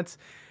 and that's.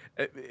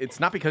 It's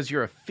not because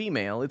you're a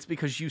female; it's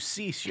because you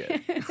see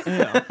shit.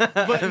 Yeah.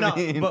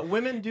 But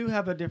women do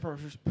have a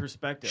different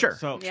perspective. Sure,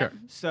 Yep.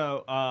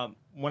 So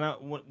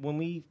when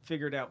we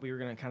figured out we were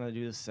going to kind of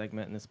do this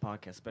segment in this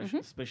podcast,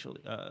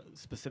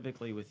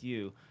 specifically with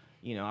you,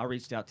 you know, I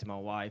reached out to my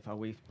wife.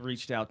 We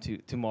reached out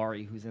to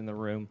Mari, who's in the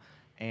room,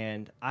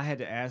 and I had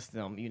to ask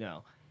them, you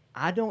know,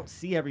 I don't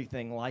see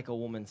everything like a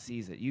woman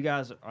sees it. You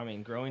guys, I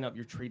mean, growing up,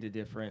 you're treated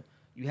different.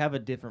 You have a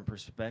different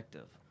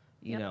perspective.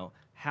 You know,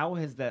 how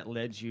has that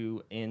led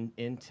you in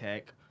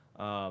tech,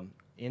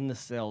 in the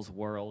sales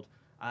world?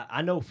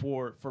 I know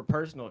for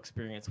personal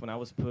experience, when I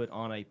was put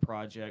on a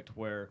project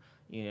where,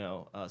 you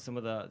know, some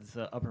of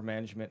the upper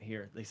management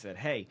here, they said,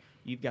 "Hey,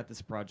 you've got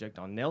this project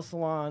on nail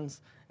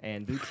salons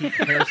and boutique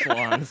hair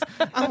salons."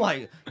 I'm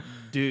like,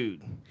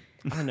 dude,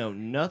 I know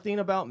nothing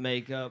about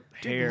makeup,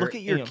 hair. Look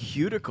at your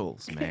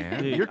cuticles,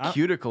 man. Dude, your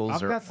cuticles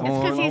I've are got some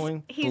on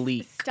flowing. He's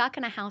bleak. stuck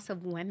in a house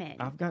of women.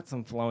 I've got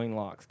some flowing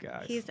locks,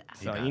 guys.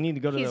 So Yeah. you need to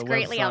go to the He's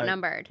greatly website,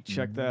 outnumbered.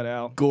 check that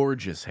out.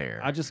 Gorgeous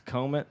hair. I just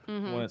comb it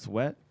when it's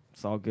wet.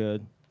 It's all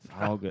good. It's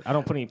all good. I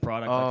don't put any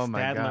product Oh like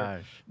my Stadler.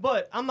 gosh.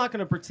 But I'm not going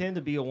to pretend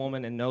to be a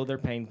woman and know their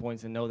pain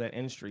points and know that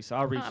industry. So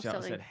I reached out and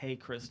absolutely. said, "Hey,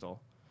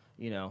 Crystal,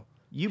 you know,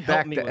 You help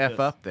backed me the with F this."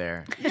 up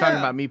there. Talking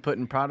about me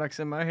putting products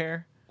in my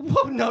hair?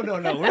 Whoa, no.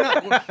 We're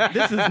not.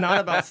 This is not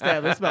about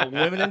Stadler. It's about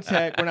women in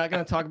tech. We're not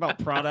going to talk about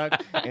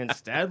product and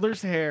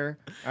Stadler's hair.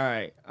 All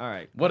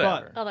right.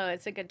 Whatever. Although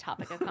it's a good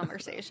topic of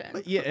conversation.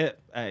 But yeah,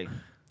 hey,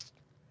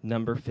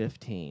 number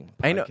 15.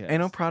 Ain't podcast.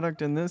 no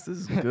product in this. This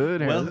is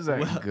good. Well, This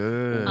is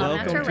good. On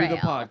Welcome that to the rail.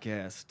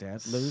 podcast,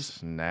 Stadler's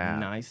Snap.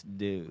 nice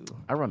do.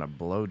 I run a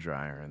blow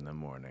dryer in the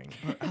morning.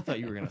 I thought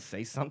you were gonna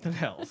say something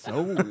else.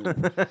 Oh,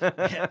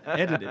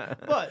 edit it.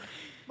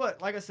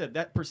 But like I said,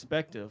 that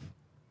perspective,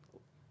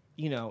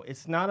 you know,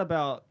 it's not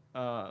about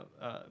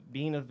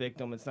being a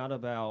victim. It's not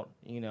about,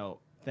 you know,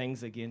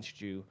 things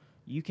against you.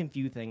 You can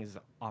view things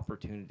as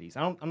opportunities.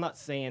 I'm not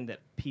saying that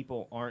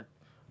people aren't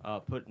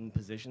put in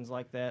positions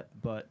like that,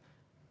 but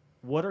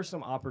what are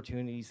some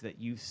opportunities that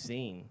you've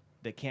seen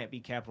that can't be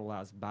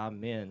capitalized by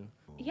men?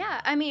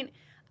 Yeah, I mean,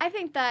 I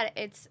think that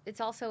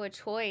it's also a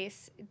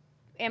choice.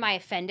 Am I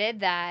offended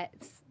that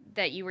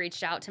you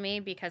reached out to me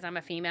because I'm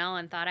a female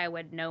and thought I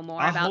would know more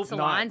I about hope salons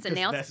not, and 'cause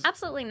nails? that's-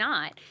 Absolutely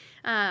not.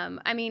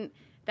 I mean,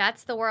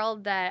 that's the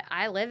world that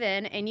I live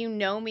in, and you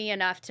know me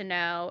enough to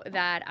know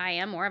that I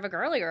am more of a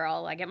girly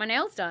girl. I get my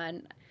nails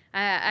done.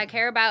 I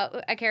care about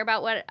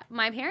what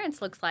my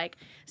parents looks like.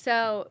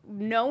 So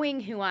knowing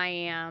who I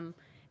am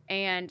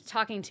and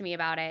talking to me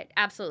about it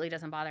absolutely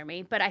doesn't bother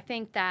me. But I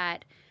think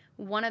that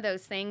one of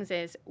those things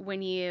is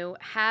when you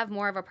have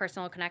more of a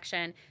personal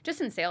connection,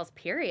 just in sales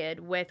period,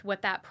 with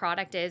what that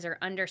product is or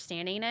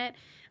understanding it,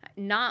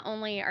 not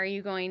only are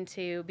you going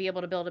to be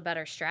able to build a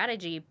better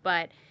strategy,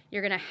 but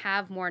you're going to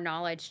have more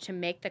knowledge to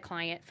make the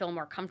client feel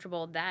more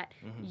comfortable that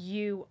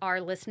you are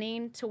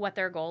listening to what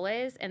their goal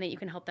is and that you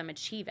can help them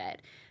achieve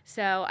it.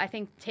 So I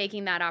think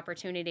taking that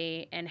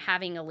opportunity and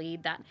having a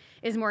lead that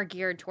is more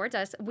geared towards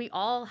us, we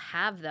all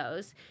have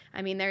those.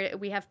 I mean,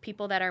 we have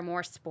people that are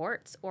more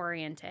sports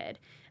oriented.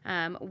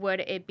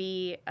 Would it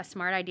be a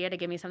smart idea to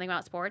give me something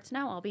about sports?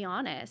 No, I'll be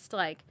honest.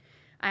 Like,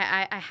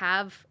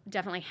 I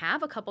definitely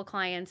have a couple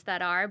clients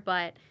that are,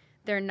 but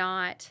they're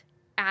not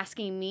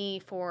asking me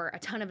for a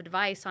ton of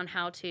advice on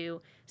how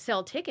to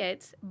sell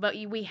tickets, but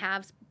we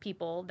have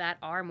people that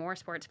are more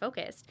sports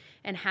focused,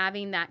 and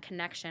having that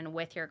connection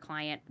with your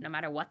client, no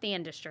matter what the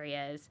industry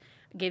is,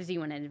 gives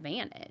you an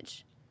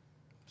advantage.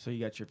 So you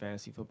got your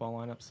fantasy football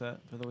lineup set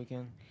for the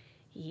weekend?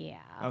 Yeah,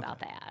 about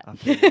that.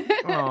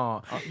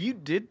 Oh, you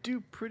did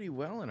do pretty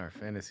well in our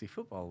fantasy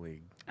football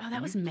league. Oh,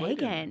 that was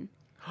Megan.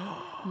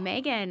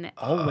 Megan.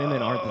 All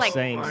women aren't the Like,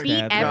 same. beat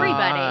stats.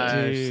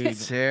 everybody.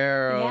 Gosh,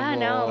 terrible. Yeah,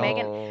 no,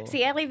 Megan.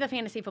 See, I leave the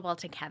fantasy football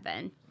to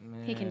Kevin.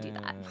 He can do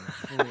that.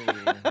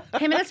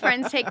 Him and his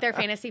friends take their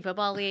fantasy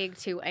football league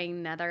to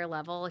another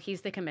level.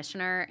 He's the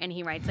commissioner, and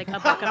he writes like a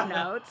book of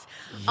notes.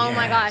 Yes. Oh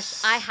my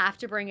gosh, I have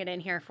to bring it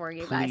in here for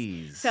you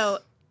Please. guys. So,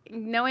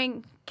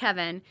 knowing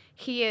Kevin,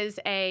 he is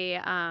a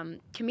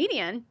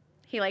comedian.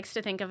 He likes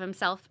to think of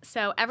himself.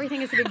 So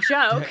everything is a big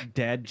joke.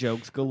 Dad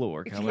jokes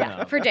galore coming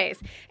up. For days.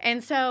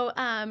 And so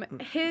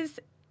his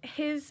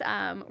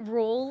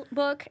rule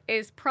book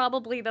is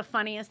probably the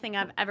funniest thing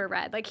I've ever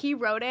read. Like, he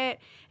wrote it,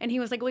 and he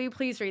was like, "Will you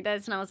please read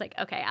this?" And I was like,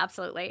 "Okay,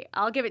 absolutely.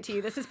 I'll give it to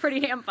you. This is pretty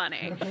damn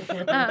funny."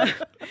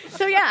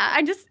 So yeah,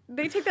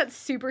 they take that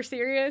super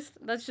serious.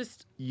 That's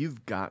just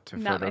You've got to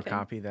not my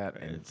photocopy that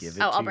and give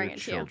it I'll to bring your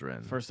it to you.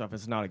 children. First off,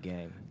 it's not a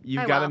game.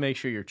 You've I got to will. make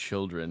sure your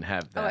children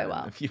have that I in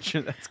will. the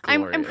future. That's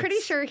glorious. I'm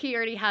pretty sure he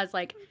already has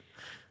like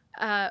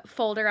a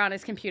folder on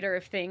his computer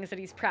of things that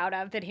he's proud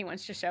of that he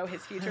wants to show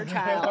his future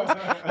child.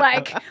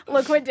 Like,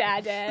 look what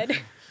Dad did.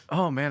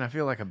 Oh man, I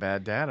feel like a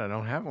bad dad. I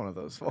don't have one of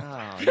those folders.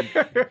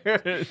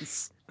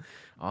 Oh,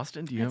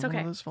 Austin, do you It's have one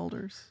okay. of those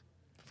folders?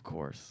 of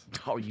course.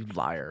 Oh, you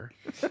liar.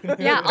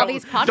 Yeah, all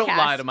these podcasts. Don't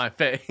lie to my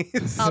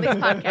face. All these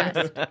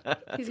podcasts.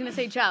 He's going to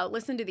say, "Joe,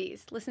 listen to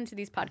these. Listen to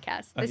these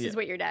podcasts. This yeah. is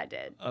what your dad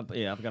did."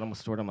 Yeah, I've got them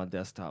stored on my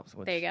desktop,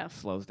 which There you go.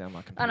 slows down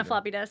my computer. On a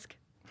floppy disk.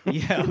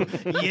 Yeah.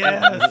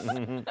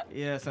 Yes.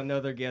 Yes,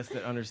 another guest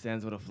that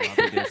understands what a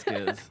floppy disk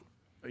is.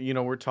 You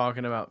know, we're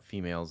talking about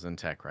females in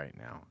tech right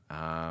now.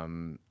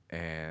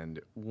 And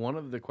one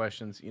of the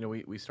questions, you know,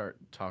 we start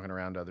talking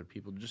around to other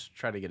people, just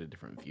try to get a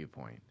different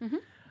viewpoint.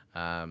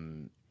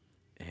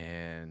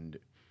 And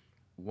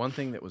one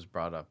thing that was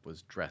brought up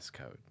was dress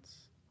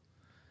codes.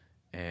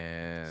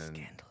 And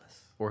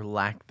Scandalous. or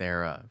lack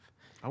thereof.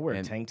 I wear a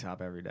And- tank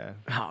top every day.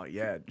 Oh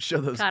yeah,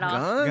 show those Cut off.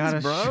 guns, Gotta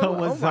bro. show Oh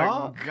what's my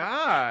up.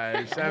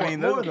 gosh! I mean,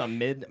 more those, the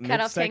mid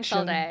Cut off tanks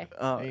all midsection.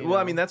 day. You well,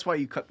 I know. mean that's why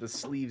you cut the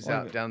sleeves Like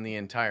out it. down the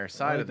entire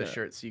side Like of the it.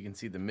 shirt, so you can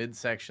see the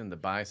midsection, the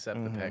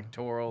bicep, the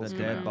pectorals, the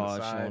coming dead on the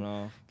bod side. showing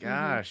off.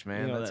 Gosh,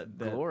 man, You know, that's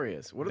that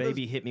glorious. What are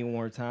Baby hit me one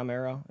more time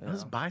era. those?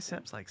 Those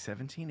biceps like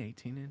 17,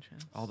 18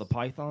 inches? All the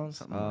pythons.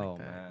 Something oh like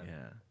that.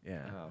 man.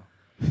 Yeah. Oh.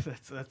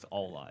 that's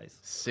all lies.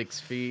 6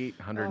 feet,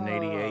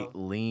 188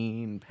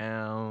 lean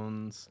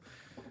pounds.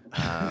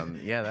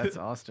 Yeah, that's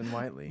Austin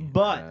Whiteley.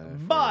 But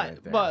right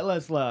there.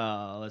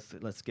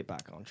 let's get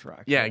back on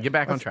track. Yeah, get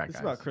back on track, It's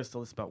guys. about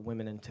Crystal. It's about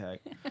women in tech.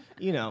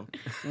 You know,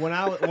 when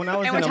I was And in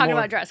we're a talking more,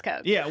 about dress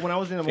code. Yeah, when I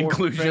was in a more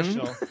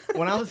Inclusion.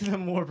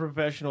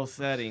 professional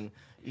setting,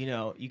 you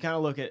know, you kind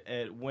of look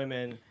at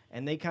women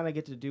and they kind of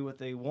get to do what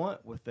they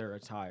want with their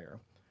attire,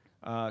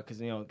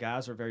 because you know,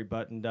 guys are very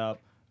buttoned up,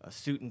 a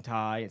suit and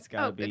tie. It's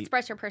got to be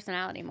Express your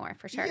personality more,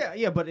 for sure.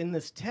 Yeah. But in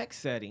this tech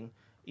setting,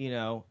 you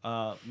know,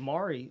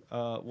 Mari,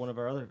 one of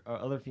our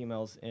other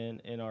females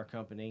in our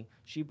company,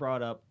 she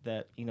brought up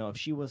that, you know, if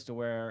she was to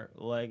wear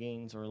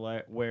leggings or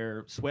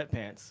wear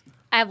sweatpants.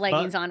 I have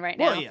leggings on right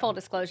now, Well, yeah, full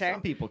disclosure.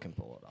 Some people can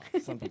pull it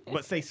off. Some people,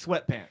 but say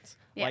sweatpants.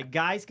 Yeah. Like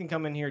guys can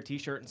come in here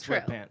t-shirt and True.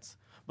 sweatpants.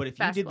 But if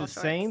you did Basketball the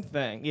same shorts.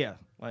 thing, yeah,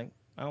 like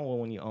I don't know,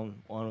 when you own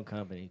a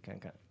company, you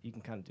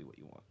can kind of do what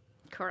you want.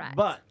 Correct.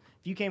 But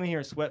if you came in here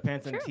in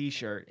sweatpants and a True.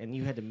 t-shirt and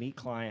you had to meet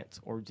clients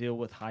or deal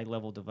with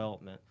high-level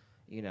development,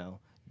 you know,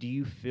 do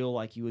you feel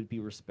like you would be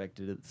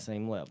respected at the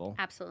same level?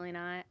 Absolutely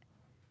not.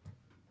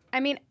 I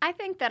mean, I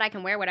think that I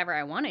can wear whatever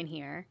I want in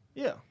here.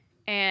 Yeah.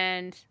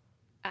 And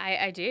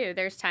I do.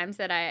 There's times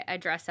that I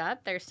dress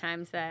up. There's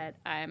times that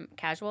I'm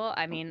casual.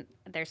 I mean,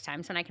 there's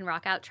times when I can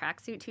rock out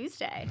Tracksuit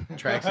Tuesday.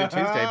 Tracksuit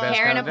Tuesday, best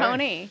Hair and a kind of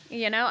day. pony.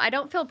 You know, I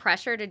don't feel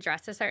pressure to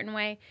dress a certain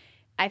way.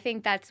 I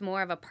think that's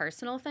more of a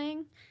personal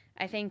thing.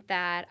 I think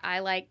that I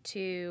like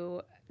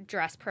to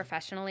dress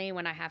professionally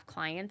when I have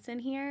clients in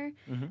here,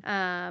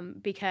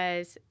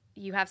 because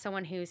you have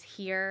someone who's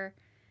here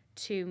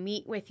to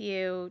meet with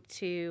you,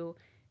 to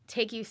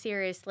take you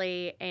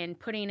seriously and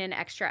putting in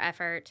extra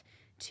effort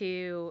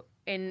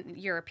in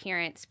your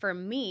appearance, for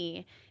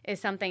me, is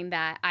something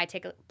that I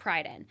take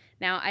pride in.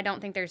 Now, I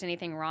don't think there's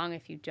anything wrong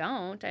if you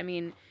don't. I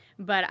mean,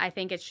 but I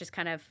think it's just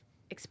kind of,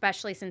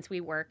 especially since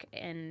we work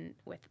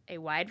with a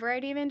wide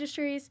variety of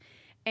industries,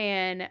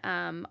 and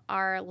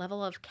our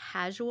level of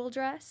casual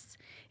dress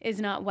is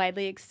not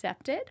widely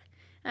accepted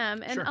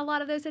in a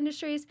lot of those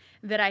industries,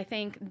 that I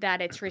think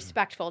that it's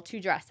respectful to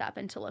dress up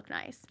and to look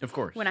nice. Of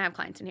course. When I have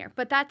clients in here.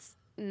 But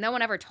no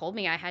one ever told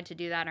me I had to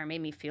do that or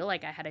made me feel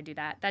like I had to do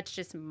that. That's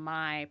just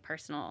my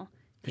personal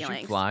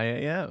feelings. You fly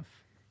AF.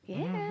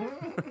 Yeah.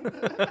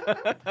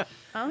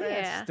 Oh,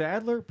 yeah.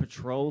 Stadler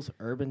patrols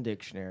Urban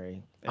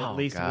Dictionary at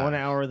least God. 1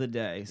 hour of the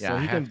day, so Yeah,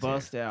 he I can have to.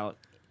 bust out.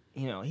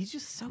 He's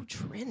just so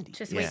trendy.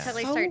 Just wait till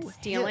they So start hip.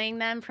 stealing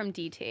them from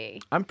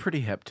DT. I'm pretty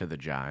hip to the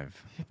jive.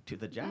 To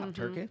the job,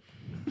 turkey.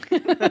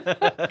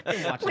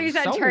 Please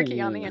add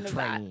turkey on the end of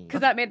that,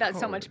 because that made that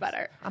so much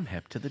better. I'm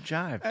hip to the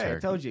jive, Hey, I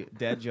turkey. told you,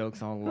 dad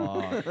jokes on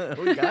law.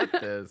 We got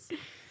this.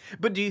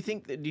 But do you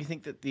think that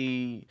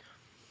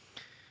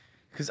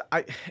because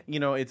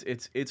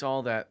it's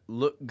all that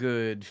look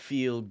good,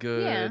 feel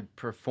good,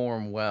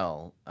 perform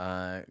well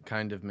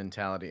kind of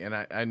mentality. And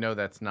I know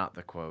that's not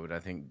the quote. I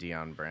think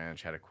Dion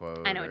Branch had a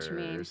quote. I know what you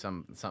mean. Or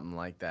something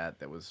like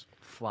that was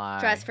fly.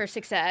 Dress for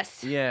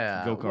success.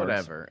 Yeah, Go-karts.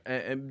 whatever.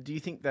 And do you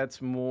think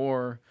that's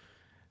more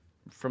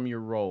from your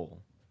role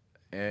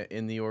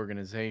in the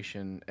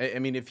organization? I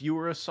mean, if you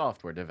were a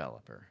software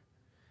developer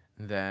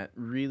that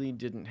really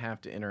didn't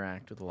have to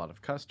interact with a lot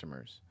of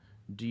customers,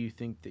 do you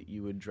think that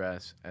you would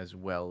dress as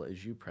well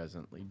as you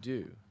presently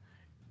do?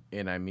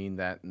 And I mean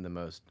that in the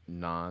most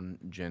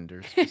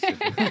non-gender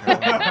specific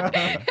term.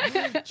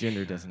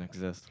 Gender doesn't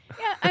exist.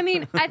 Yeah, I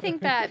mean, I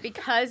think that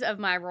because of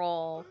my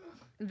role,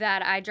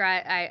 that I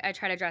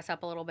try to dress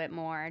up a little bit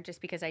more,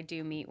 just because I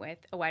do meet with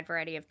a wide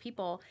variety of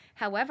people.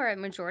 However, a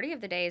majority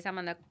of the days I'm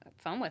on the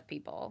phone with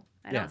people.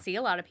 I don't see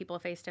a lot of people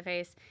face to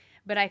face,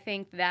 but I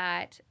think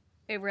that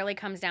it really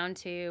comes down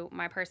to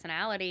my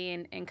personality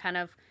and kind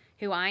of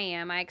who I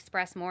am. I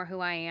express more who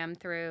I am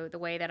through the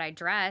way that I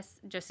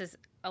dress, just as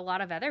a lot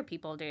of other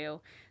people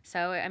do.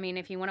 So, I mean,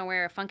 if you want to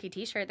wear a funky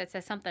t-shirt that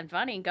says something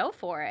funny, go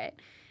for it.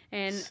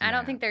 And I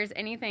don't think there's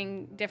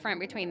anything different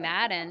between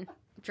that and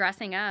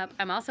dressing up.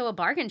 I'm also a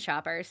bargain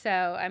shopper, so,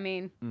 I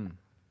mean, I'm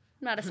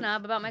not a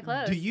snob about my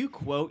clothes. Do you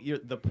quote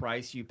the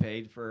price you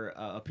paid for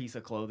a piece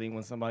of clothing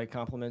when somebody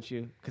compliments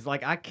you? Because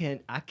I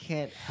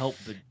can't help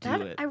but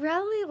do it. I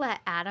rarely let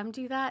Adam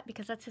do that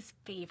because that's his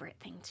favorite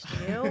thing to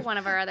do. One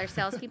of our other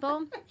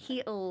salespeople,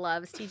 he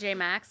loves TJ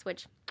Maxx,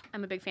 which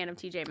I'm a big fan of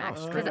TJ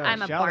Maxx because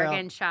I'm a Shout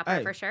bargain out. shopper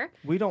Hey, for sure.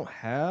 We don't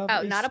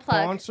have not a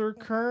plug. sponsor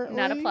currently.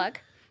 Not a plug.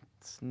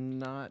 It's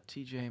not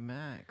TJ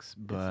Maxx,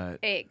 but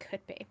It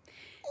could be.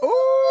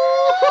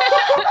 ooh,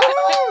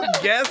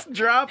 guest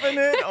dropping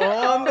it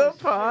on the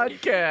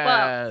podcast.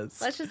 Well,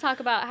 let's just talk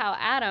about how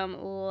Adam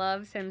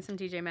loves him some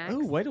TJ Maxx.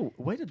 Oh,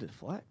 way to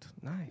deflect.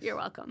 Nice. You're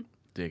welcome.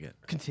 Dig it.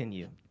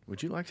 Continue.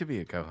 Would you like to be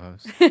a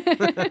co-host? You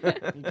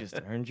just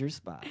earned your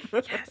spot.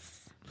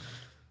 Yes.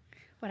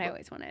 What I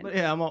always wanted. But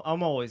yeah,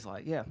 I'm always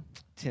like,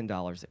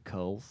 $10 at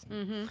Kohl's.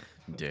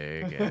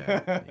 Dig it.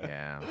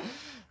 Yeah.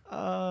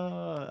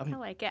 I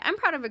like it. I'm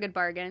proud of a good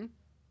bargain.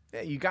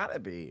 Yeah, you gotta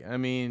be. I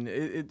mean,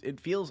 it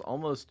feels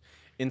almost,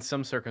 in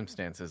some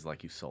circumstances,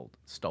 like you stole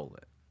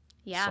it.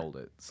 Yeah. Sold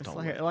it. Stole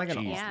like it. like an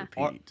Jeez, Yeah.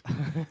 Pete.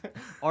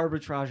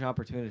 arbitrage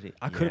opportunity.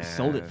 I could have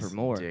sold it for Yes,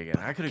 more. Dig it.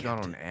 but I could have gone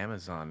on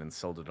Amazon and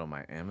sold it on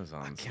my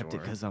Amazon I store. kept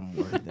it because I'm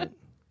worth it.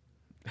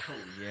 Oh,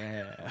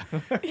 yeah.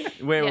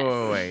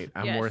 Wait.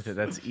 I'm Yes. worth it.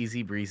 That's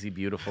easy breezy,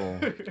 beautiful.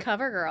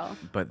 Cover girl.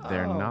 But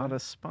they're Oh. not a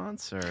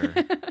sponsor.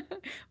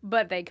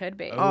 But they could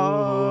be.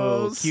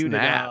 Oh, queued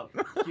snap. it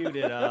up. Queued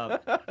it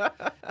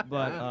up.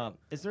 But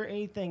is there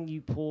anything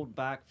you pulled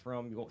back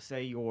from,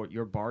 say, your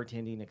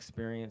bartending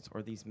experience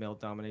or these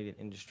male-dominated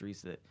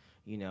industries that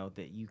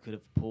you could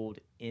have pulled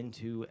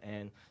into,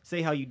 and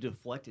say how you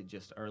deflected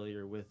just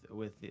earlier with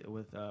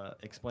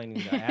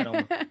explaining to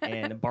Adam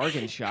and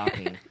bargain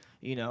shopping?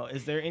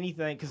 Is there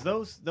anything, because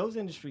those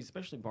industries,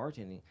 especially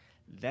bartending,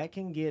 that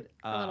can get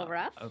A little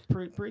rough?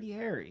 Pretty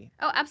hairy.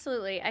 Oh,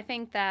 absolutely. I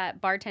think that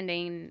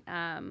bartending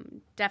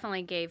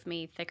definitely gave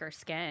me thicker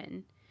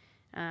skin.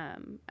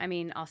 I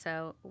mean,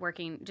 also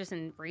working just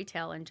in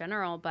retail in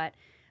general, but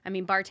I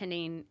mean,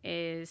 bartending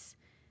is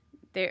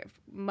there.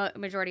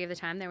 Majority of the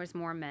time, there was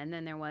more men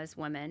than there was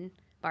women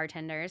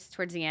bartenders.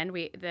 Towards the end,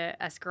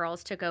 us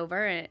girls took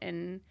over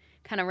and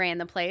kind of ran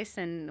the place,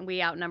 and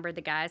we outnumbered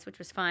the guys, which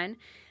was fun.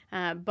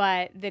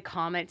 But the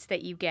comments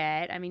that you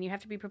get, I mean, you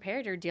have to be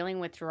prepared. You're dealing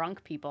with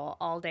drunk people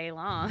all day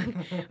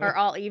long or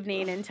all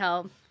evening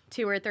until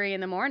 2 or 3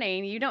 in the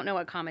morning. You don't know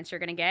what comments you're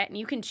going to get, and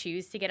you can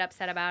choose to get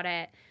upset about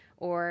it,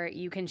 or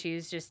you can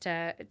choose just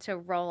to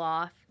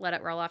let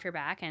it roll off your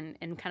back and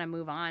kind of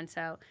move on.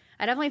 So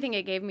I definitely think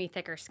it gave me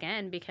thicker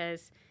skin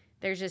because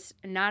there's just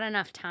not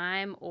enough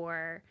time,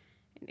 or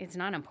it's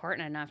not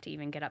important enough to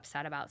even get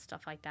upset about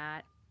stuff like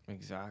that.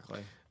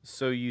 Exactly.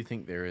 So you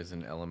think there is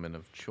an element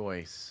of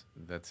choice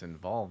that's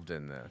involved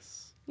in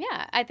this?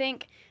 Yeah, I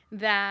think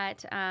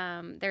that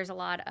there's a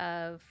lot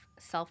of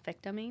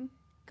self-victiming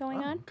going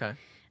on. Okay.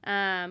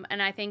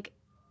 And I think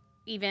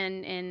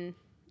even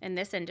in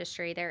this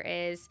industry,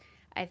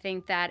 I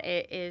think that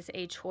it is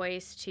a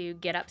choice to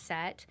get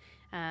upset.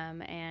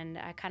 And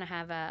I kind of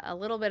have a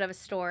little bit of a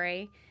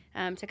story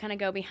to kind of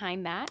go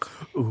behind that.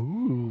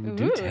 Ooh,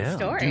 do tell.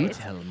 Stories.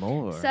 Do tell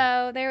more.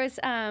 So there was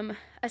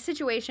a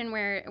situation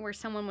where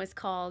someone was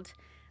called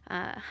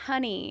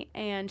honey,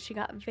 and she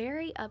got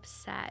very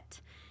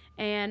upset.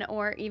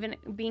 Or even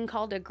being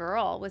called a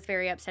girl was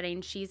very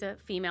upsetting. She's a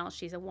female.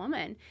 She's a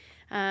woman.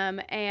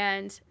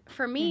 And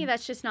for me,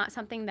 that's just not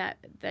something that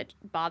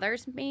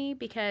bothers me,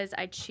 because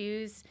I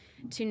choose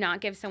to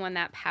not give someone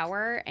that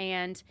power.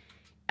 And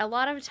a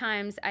lot of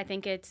times I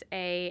think it's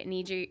a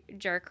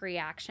knee-jerk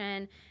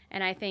reaction.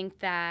 And I think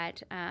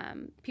that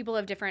people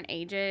of different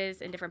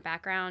ages and different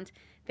backgrounds,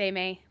 they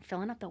may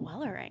filling up the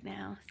Weller right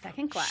now.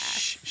 Second class.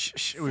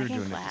 Shh. We were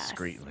doing it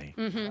discreetly.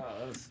 Mm-hmm.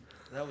 Oh,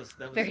 that was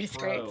Very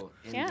discreet.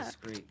 Yeah.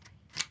 Indiscreet.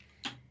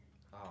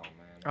 Oh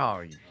man.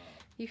 Oh,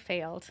 You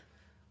failed.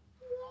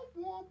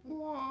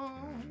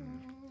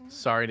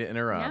 sorry to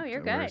interrupt. No, you're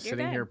We're good. You're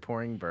sitting good. here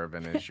pouring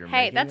bourbon as you're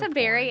Hey, making that's a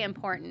very point.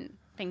 important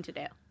thing to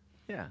do.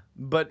 Yeah,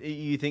 but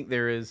you think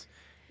there is,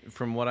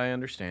 from what I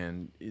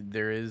understand,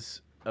 there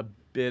is a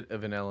bit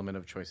of an element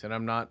of choice, and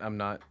I'm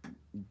not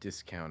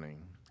discounting.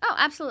 Oh,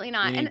 absolutely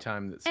not.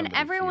 Anytime that somebody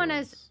everyone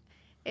feels...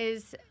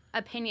 is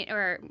opinion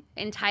or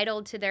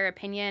entitled to their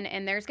opinion,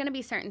 and there's going to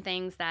be certain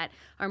things that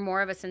are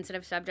more of a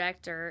sensitive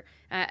subject, or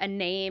a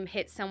name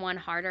hits someone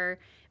harder.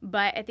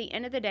 But at the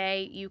end of the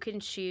day, you can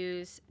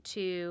choose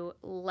to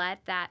let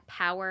that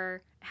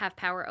power have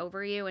power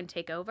over you and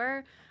take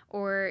over,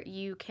 or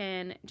you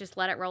can just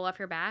let it roll off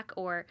your back,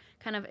 or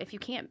kind of if you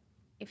can't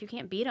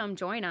beat them,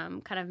 join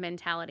them kind of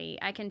mentality.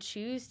 I can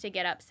choose to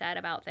get upset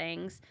about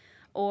things,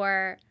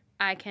 or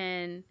I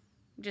can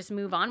just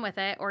move on with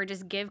it, or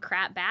just give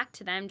crap back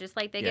to them just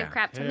like they give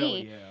crap to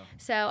me. Yeah.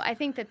 So I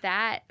think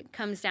that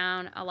comes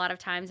down a lot of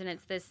times, and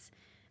it's this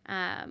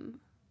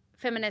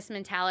feminist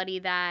mentality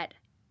that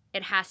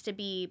it has to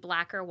be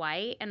black or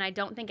white, and I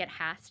don't think it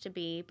has to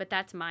be, but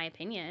that's my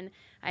opinion.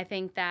 I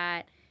think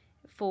that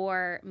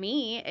for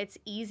me, it's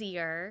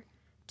easier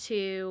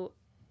to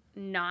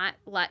not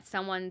let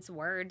someone's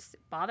words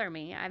bother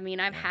me. I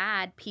mean, I've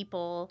had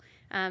people,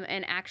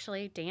 and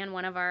actually Dan,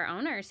 one of our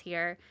owners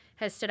here,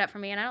 has stood up for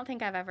me, and I don't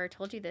think I've ever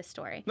told you this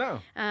story. No.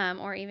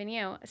 Or even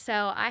you.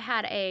 So I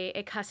had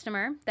a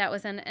customer that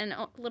was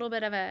a little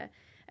bit of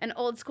an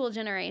old school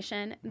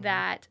generation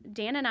that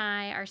Dan and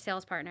I are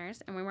sales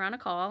partners, and we were on a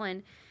call,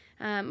 and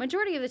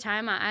majority of the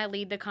time I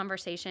lead the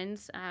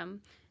conversations,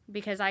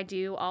 because I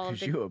do all of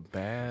the... Because you a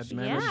bad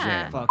man.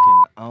 Yeah.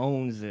 Fucking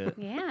owns it.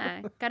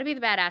 Yeah, got to be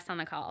the badass on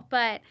the call.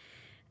 But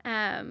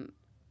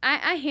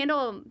I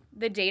handle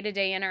the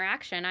day-to-day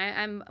interaction.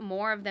 I'm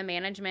more of the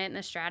management and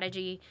the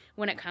strategy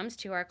when it comes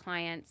to our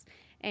clients.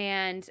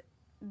 And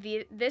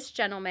this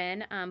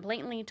gentleman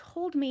blatantly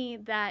told me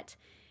that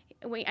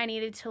I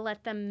needed to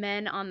let the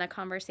men on the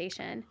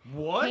conversation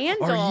handle Are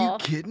you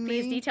kidding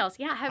these me? details.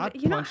 Yeah, have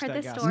I'd you not punch heard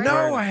that this guy story?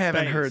 square No, in I the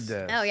haven't face. heard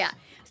this. Oh yeah.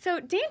 So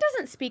Dan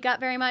doesn't speak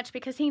up very much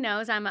because he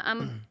knows I'm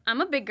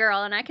a big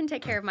girl and I can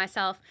take care of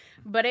myself.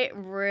 But it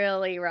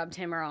really rubbed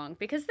him wrong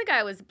because the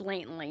guy was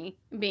blatantly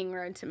being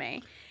rude to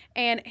me,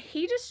 and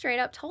he just straight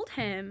up told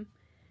him,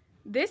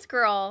 "This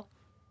girl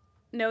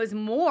knows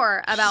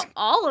more about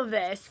all of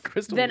this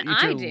Crystal, than eat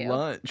I your do."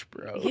 lunch,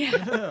 bro.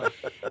 Yeah.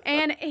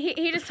 And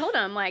he just told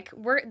him, like,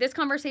 this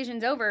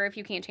conversation's over if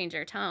you can't change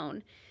your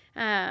tone.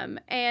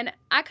 And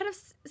I could have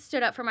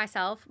stood up for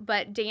myself,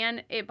 but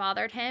Dan, it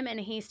bothered him, and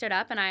he stood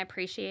up, and I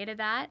appreciated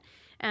that.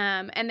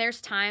 And there's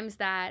times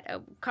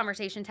that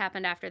conversations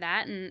happened after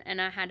that,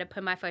 and I had to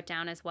put my foot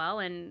down as well.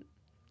 And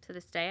to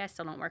this day, I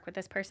still don't work with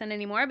this person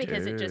anymore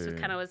because it just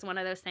kind of was one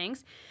of those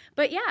things.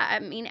 But yeah, I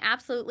mean,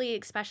 absolutely,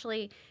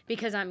 especially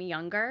because I'm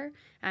younger.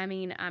 I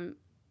mean, I'm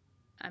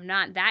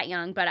not that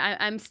young, but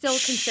I'm still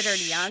considered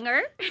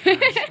younger.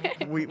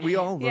 We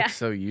all look Yeah.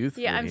 so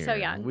youthful. Yeah, I'm so here.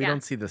 young, We yeah.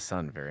 don't see the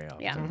sun very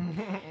often.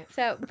 Yeah.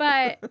 So,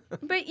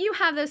 but you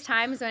have those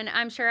times when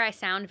I'm sure I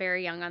sound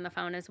very young on the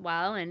phone as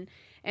well, and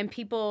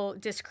people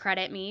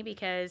discredit me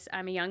because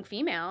I'm a young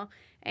female,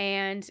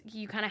 and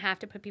you kind of have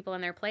to put people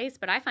in their place.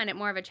 But I find it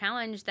more of a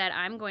challenge that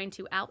I'm going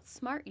to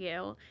outsmart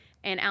you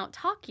and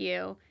outtalk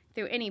you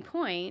through any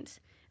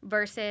point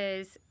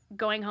versus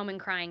going home and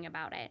crying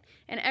about it.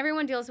 And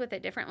everyone deals with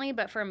it differently,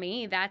 but for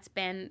me, that's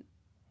been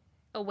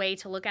a way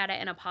to look at it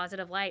in a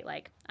positive light.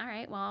 Like, all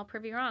right, well, I'll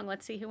prove you wrong.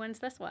 Let's see who wins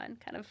this one,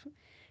 kind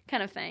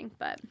of thing.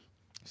 But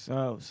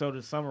So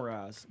to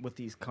summarize, with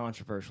these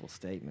controversial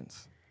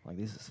statements, like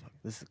this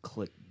is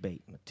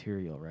clickbait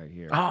material right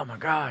here. Oh my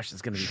gosh,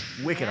 it's gonna be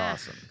wicked Yeah.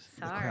 awesome.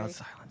 The Sorry. crowd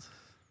silences.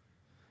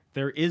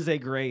 There is a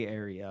gray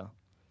area,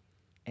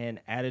 and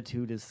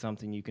attitude is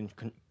something you can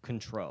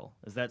control.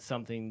 Is that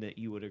something that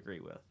you would agree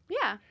with?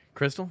 Yeah.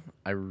 Crystal,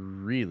 I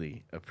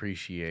really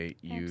appreciate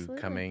you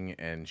Absolutely. coming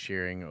and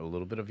sharing a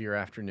little bit of your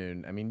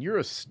afternoon. I mean, you're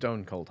a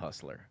stone cold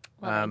hustler.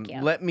 Well, thank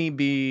you. Let me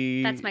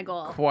be. That's my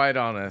goal. Quite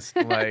honest,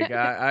 like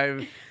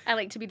I've I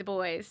like to be the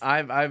boys.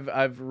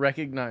 I've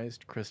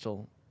recognized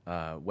Crystal,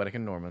 Weddick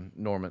and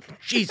Norman.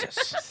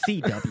 Jesus,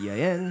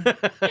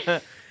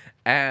 CWN.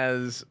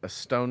 as a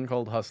stone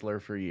cold hustler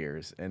for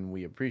years, and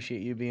we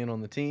appreciate you being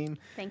on the team.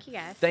 Thank you,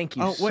 guys. Thank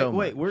you Oh, so much.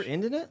 wait, we're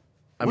ending it?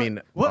 I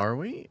mean, What? are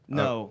we?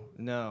 No.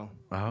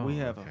 Oh, We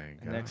have okay,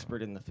 an go.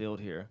 expert in the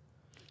field here.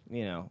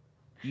 You know,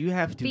 you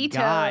have to Vetoed.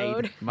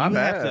 guide. My You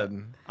have bad.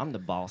 to- I'm the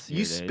boss here,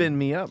 You dude. spin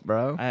me up,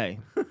 bro. Hey,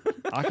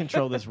 I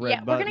control this red Yeah,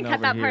 we're button going to cut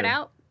over that part here.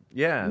 out.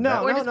 Yeah.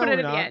 No, Or no, just no, put it we're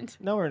at the not. end.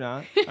 No, we're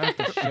not. I have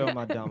to show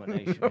my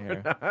domination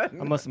here. I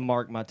must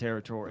mark my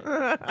territory.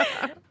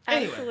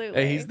 Absolutely.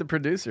 Hey, he's the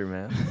producer,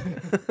 man.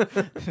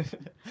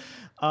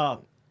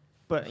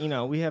 But you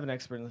know, we have an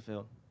expert in the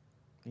field.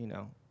 You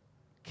know,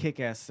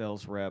 kick-ass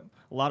sales rep.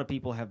 A lot of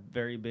people have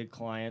very big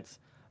clients.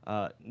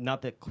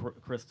 Not that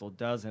Crystal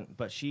doesn't,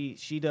 but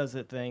she does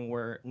a thing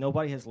where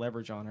nobody has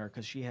leverage on her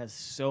because she has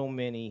so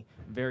many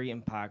very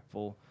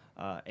impactful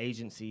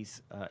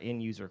agencies,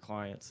 end-user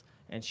clients,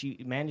 and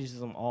she manages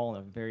them all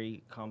in a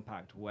very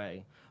compact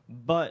way.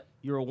 But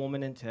you're a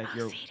woman in tech.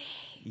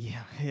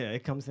 Yeah,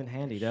 it comes in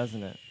handy,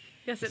 doesn't it?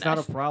 Yes, It's it not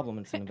does. a problem.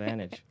 It's an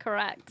advantage.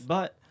 Correct.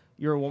 But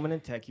you're a woman in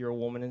tech. You're a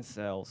woman in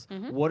sales.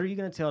 Mm-hmm. What are you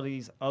going to tell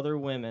these other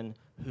women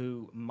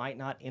who might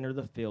not enter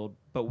the field,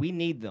 but we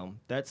need them?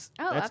 That's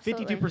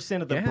absolutely.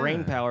 52% of the Yeah.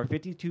 brain power,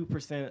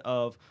 52%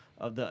 of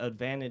the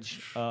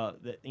advantage,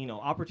 that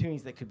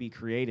opportunities that could be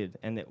created,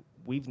 and that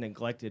we've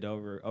neglected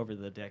over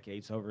the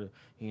decades, over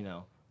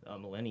a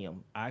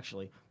millennium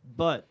actually.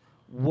 But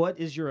what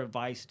is your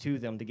advice to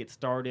them to get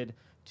started,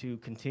 to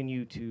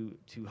continue to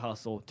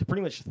hustle, to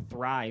pretty much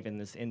thrive in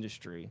this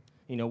industry?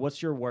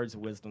 What's your words of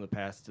wisdom to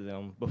pass to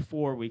them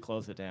before we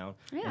close it down?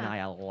 Yeah. And I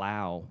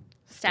allow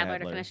Stadler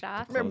to finish it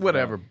off. close it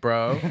Whatever, out.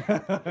 bro.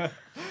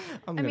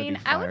 I'm going to mean, be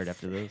I would fired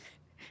after this.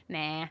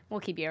 Nah, we'll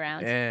keep you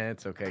around.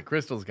 It's okay.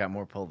 Crystal's got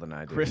more pull than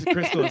I do.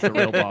 Crystal is the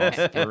real boss,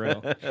 for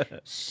real.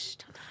 Shh,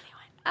 don't tell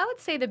anyone. I would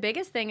say the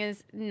biggest thing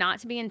is not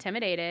to be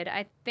intimidated.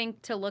 I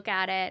think to look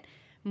at it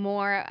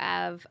more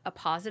of a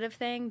positive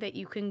thing, that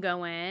you can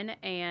go in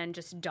and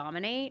just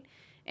dominate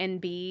and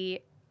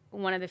be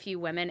one of the few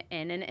women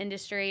in an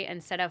industry,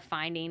 instead of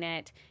finding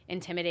it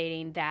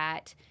intimidating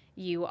that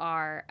you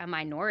are a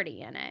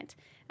minority in it.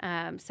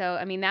 So,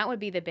 I mean, that would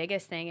be the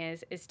biggest thing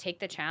is take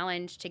the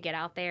challenge to get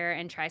out there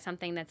and try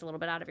something that's a little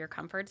bit out of your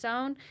comfort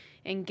zone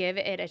and give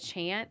it a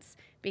chance,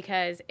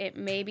 because it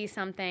may be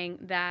something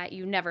that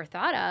you never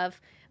thought of.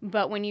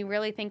 But when you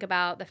really think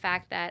about the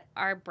fact that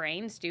our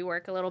brains do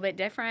work a little bit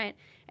different,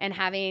 and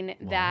having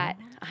that,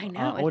 I know,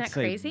 I isn't would that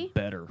say crazy?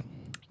 better.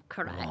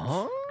 Correct.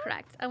 Huh?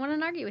 Correct. I want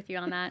to argue with you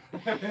on that.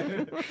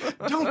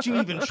 Don't you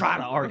even try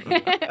to argue.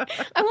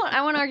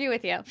 I won't argue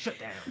with you. Shut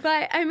down.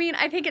 But I mean,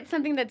 I think it's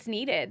something that's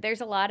needed.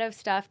 There's a lot of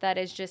stuff that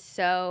is just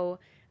so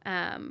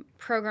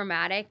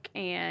programmatic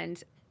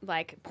and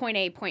like point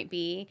A, point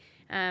B.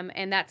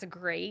 And that's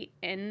great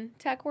in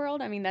tech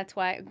world. I mean, that's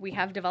why we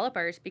have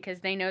developers,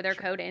 because they know their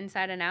code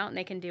inside and out and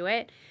they can do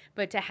it.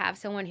 But to have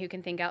someone who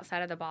can think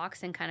outside of the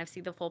box and kind of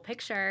see the full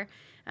picture,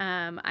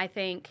 I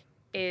think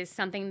is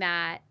something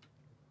that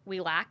we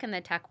lack in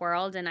the tech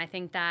world. And I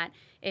think that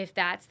if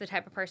that's the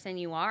type of person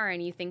you are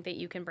and you think that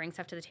you can bring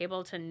stuff to the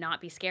table, to not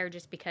be scared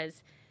just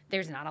because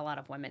there's not a lot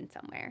of women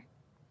somewhere.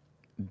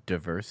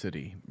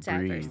 Diversity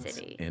breeds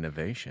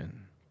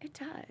innovation. It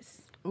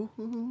does.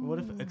 What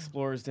if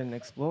explorers didn't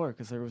explore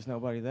because there was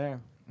nobody there?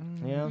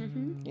 Yeah,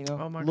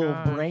 Oh my little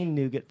gosh. brain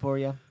nougat for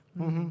you.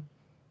 Mm-hmm.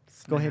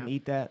 Go ahead and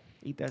eat that,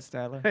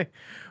 Stadler. Hey,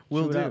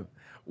 will Chew it do. up.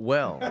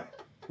 Well,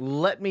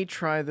 let me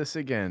try this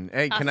again.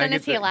 Hey, can I Austin, get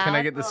is he allowed? can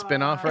I get the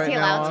spin off right he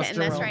now, allowed to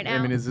Austin? end this right I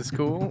now? mean, is this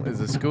cool? Is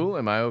this cool?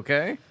 Am I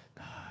okay?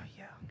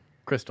 Yeah.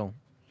 Crystal,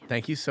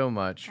 thank you so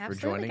much for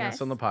Absolutely, joining us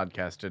guys. on the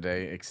podcast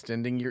today,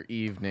 extending your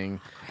evening,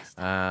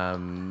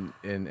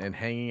 and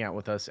hanging out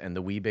with us and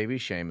the wee baby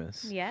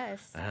Seamus.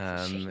 Yes.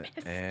 And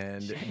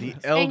the Casey.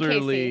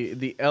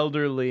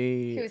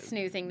 elderly Who's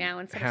snoozing now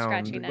instead of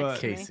hound, scratching next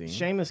to me. Casey.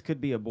 Seamus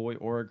could be a boy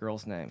or a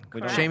girl's name.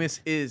 We don't Correct. know. Seamus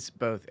is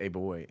both a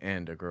boy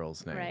and a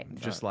girl's name, Right.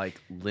 just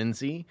like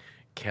Lindsay,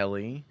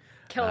 Kelly,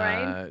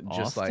 Kilrain.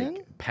 just Austin?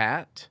 like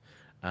Pat,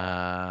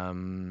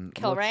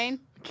 Kilrain?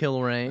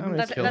 Kilrain. I mean,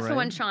 That's the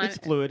one Sean It's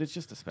fluid. It's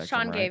just a spectrum.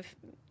 Sean right? gave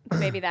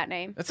maybe that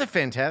name. That's a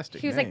fantastic.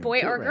 He was like name,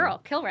 boy or Kilrain.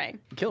 girl. Kilrain.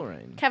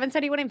 Kilrain. Kevin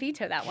said he wouldn't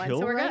veto that one, so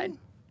we're Kilrain? good.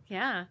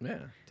 Yeah. Yeah.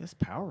 That's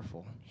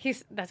powerful.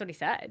 That's what he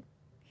said.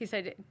 He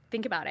said,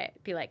 think about it.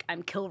 Be like,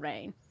 I'm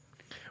Kilrain.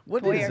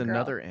 What Boy is or girl?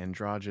 another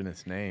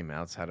androgynous name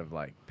outside of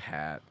like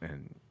Pat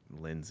and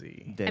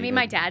Lindsay? I mean,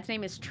 my dad's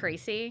name is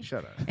Tracy.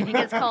 Shut up. And he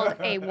gets called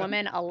a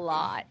woman a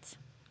lot.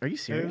 Are you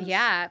serious?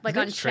 Yeah, like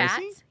on name's Tracy?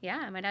 chats.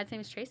 Yeah, my dad's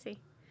name is Tracy.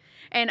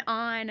 And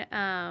on,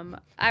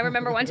 I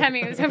remember one time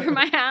he was over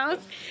my house,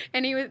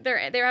 and they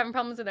were having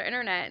problems with their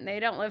internet, and they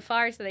don't live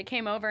far, so they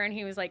came over, and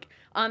he was like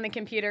on the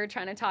computer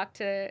trying to talk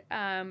to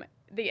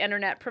the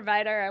internet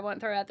provider, I won't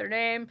throw out their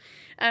name,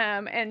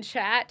 and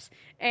chat.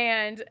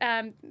 And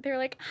they were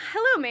like,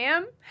 "Hello,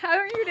 ma'am. How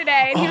are you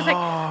today?" And he was like,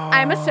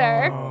 "I'm a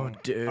sir." Oh,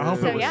 dude. I hope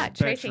So, it was yeah,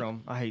 Tracy-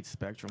 Spectrum. I hate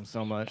Spectrum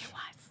so much.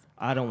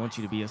 I don't want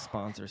you to be a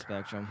sponsor,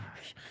 Spectrum.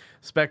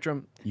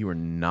 Spectrum, you are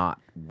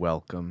not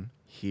welcome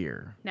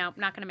here. No,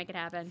 not going to make it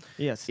happen.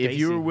 Yeah, If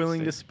you were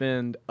willing to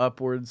spend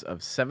upwards of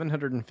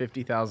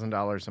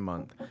 $750,000 a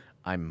month,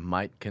 I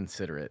might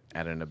consider it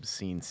at an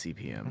obscene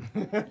CPM.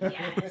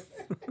 Yes.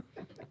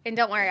 And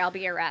don't worry, I'll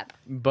be your rep.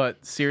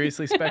 But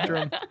seriously,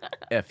 Spectrum,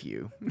 F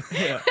you.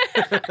 Yeah.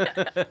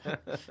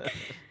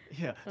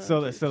 Yeah.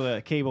 So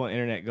the cable and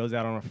internet goes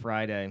out on a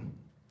Friday.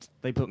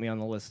 They put me on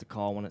the list to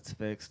call when it's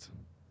fixed.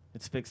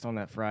 It's fixed on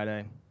that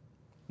Friday.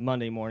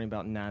 Monday morning,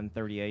 about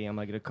 9:30 a.m.,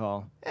 I get a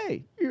call.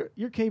 Hey,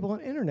 your cable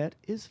and internet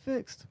is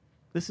fixed.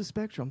 This is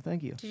Spectrum.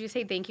 Thank you. Did you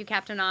say thank you,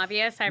 Captain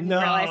Obvious? I No,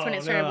 realized when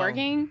it started no.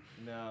 working.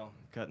 No,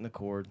 cutting the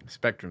cord.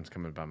 Spectrum's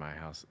coming by my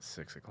house at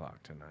 6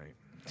 o'clock tonight.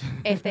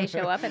 If they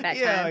show up at that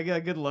Yeah, time. yeah.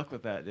 Good luck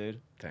with that,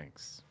 dude.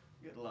 Thanks.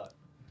 Good luck.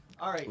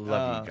 All right.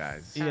 Love you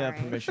guys. You have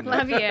Sorry. permission.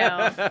 Love you. You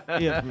have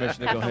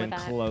permission to Have go fun ahead and with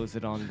that. close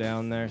it on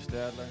down there,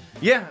 Stadler.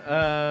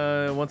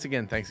 Yeah. Once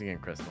again, thanks again,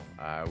 Crystal.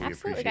 We Absolutely,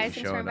 appreciate guys. you Thanks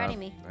for showing inviting up.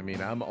 me. I mean,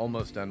 I'm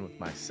almost done with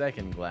my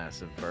second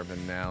glass of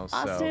bourbon now.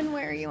 Austin,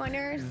 where are you on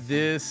yours?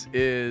 This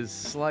is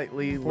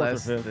slightly Fourth or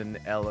less fifth. than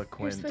You're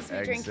eloquent. supposed to be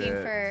exit.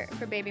 drinking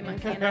for Baby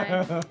Monkey and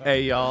I.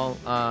 Hey y'all,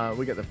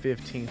 we got the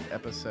 15th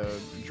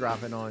episode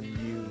dropping on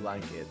you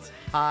like it's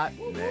hot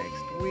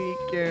next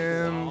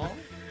weekend.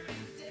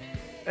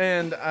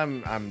 And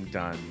I'm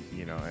done,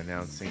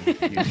 announcing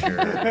future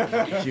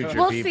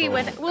We'll people. see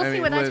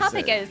what our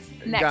topic is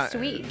next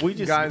week.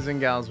 Guys and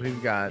gals,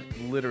 we've got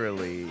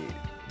literally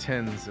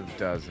tens of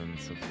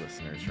dozens of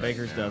listeners right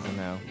Baker's now. dozen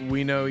now.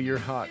 We know you're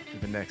hot for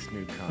the next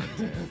new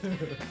content,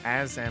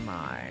 as am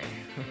I.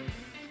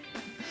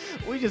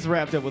 We just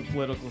wrapped up with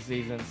political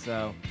season,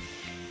 so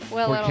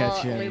We're a we're little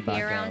catching loopy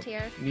back around up.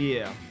 here.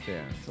 Yeah.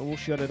 So we'll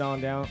shut it on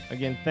down.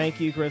 Again, thank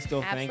you,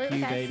 Crystal. Absolutely, thank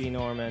you, guys. Baby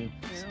Norman.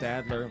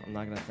 Stadler. I'm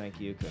not going to thank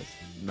you because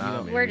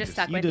Nah, man, We're we just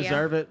stuck you with you.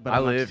 deserve it, but I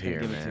I'm not live just gonna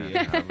here, give it to man.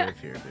 you. I live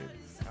here,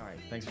 dude. All right.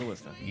 Thanks for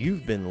listening.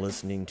 You've been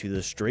listening to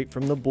the Straight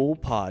from the Bull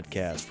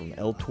podcast from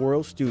El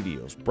Toro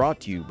Studios, brought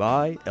to you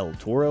by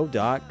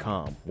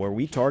eltoro.com, where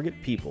we target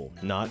people,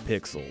 not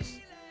pixels.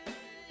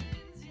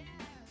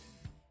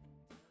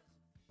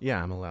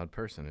 Yeah, I'm a loud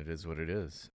person. It is what it is.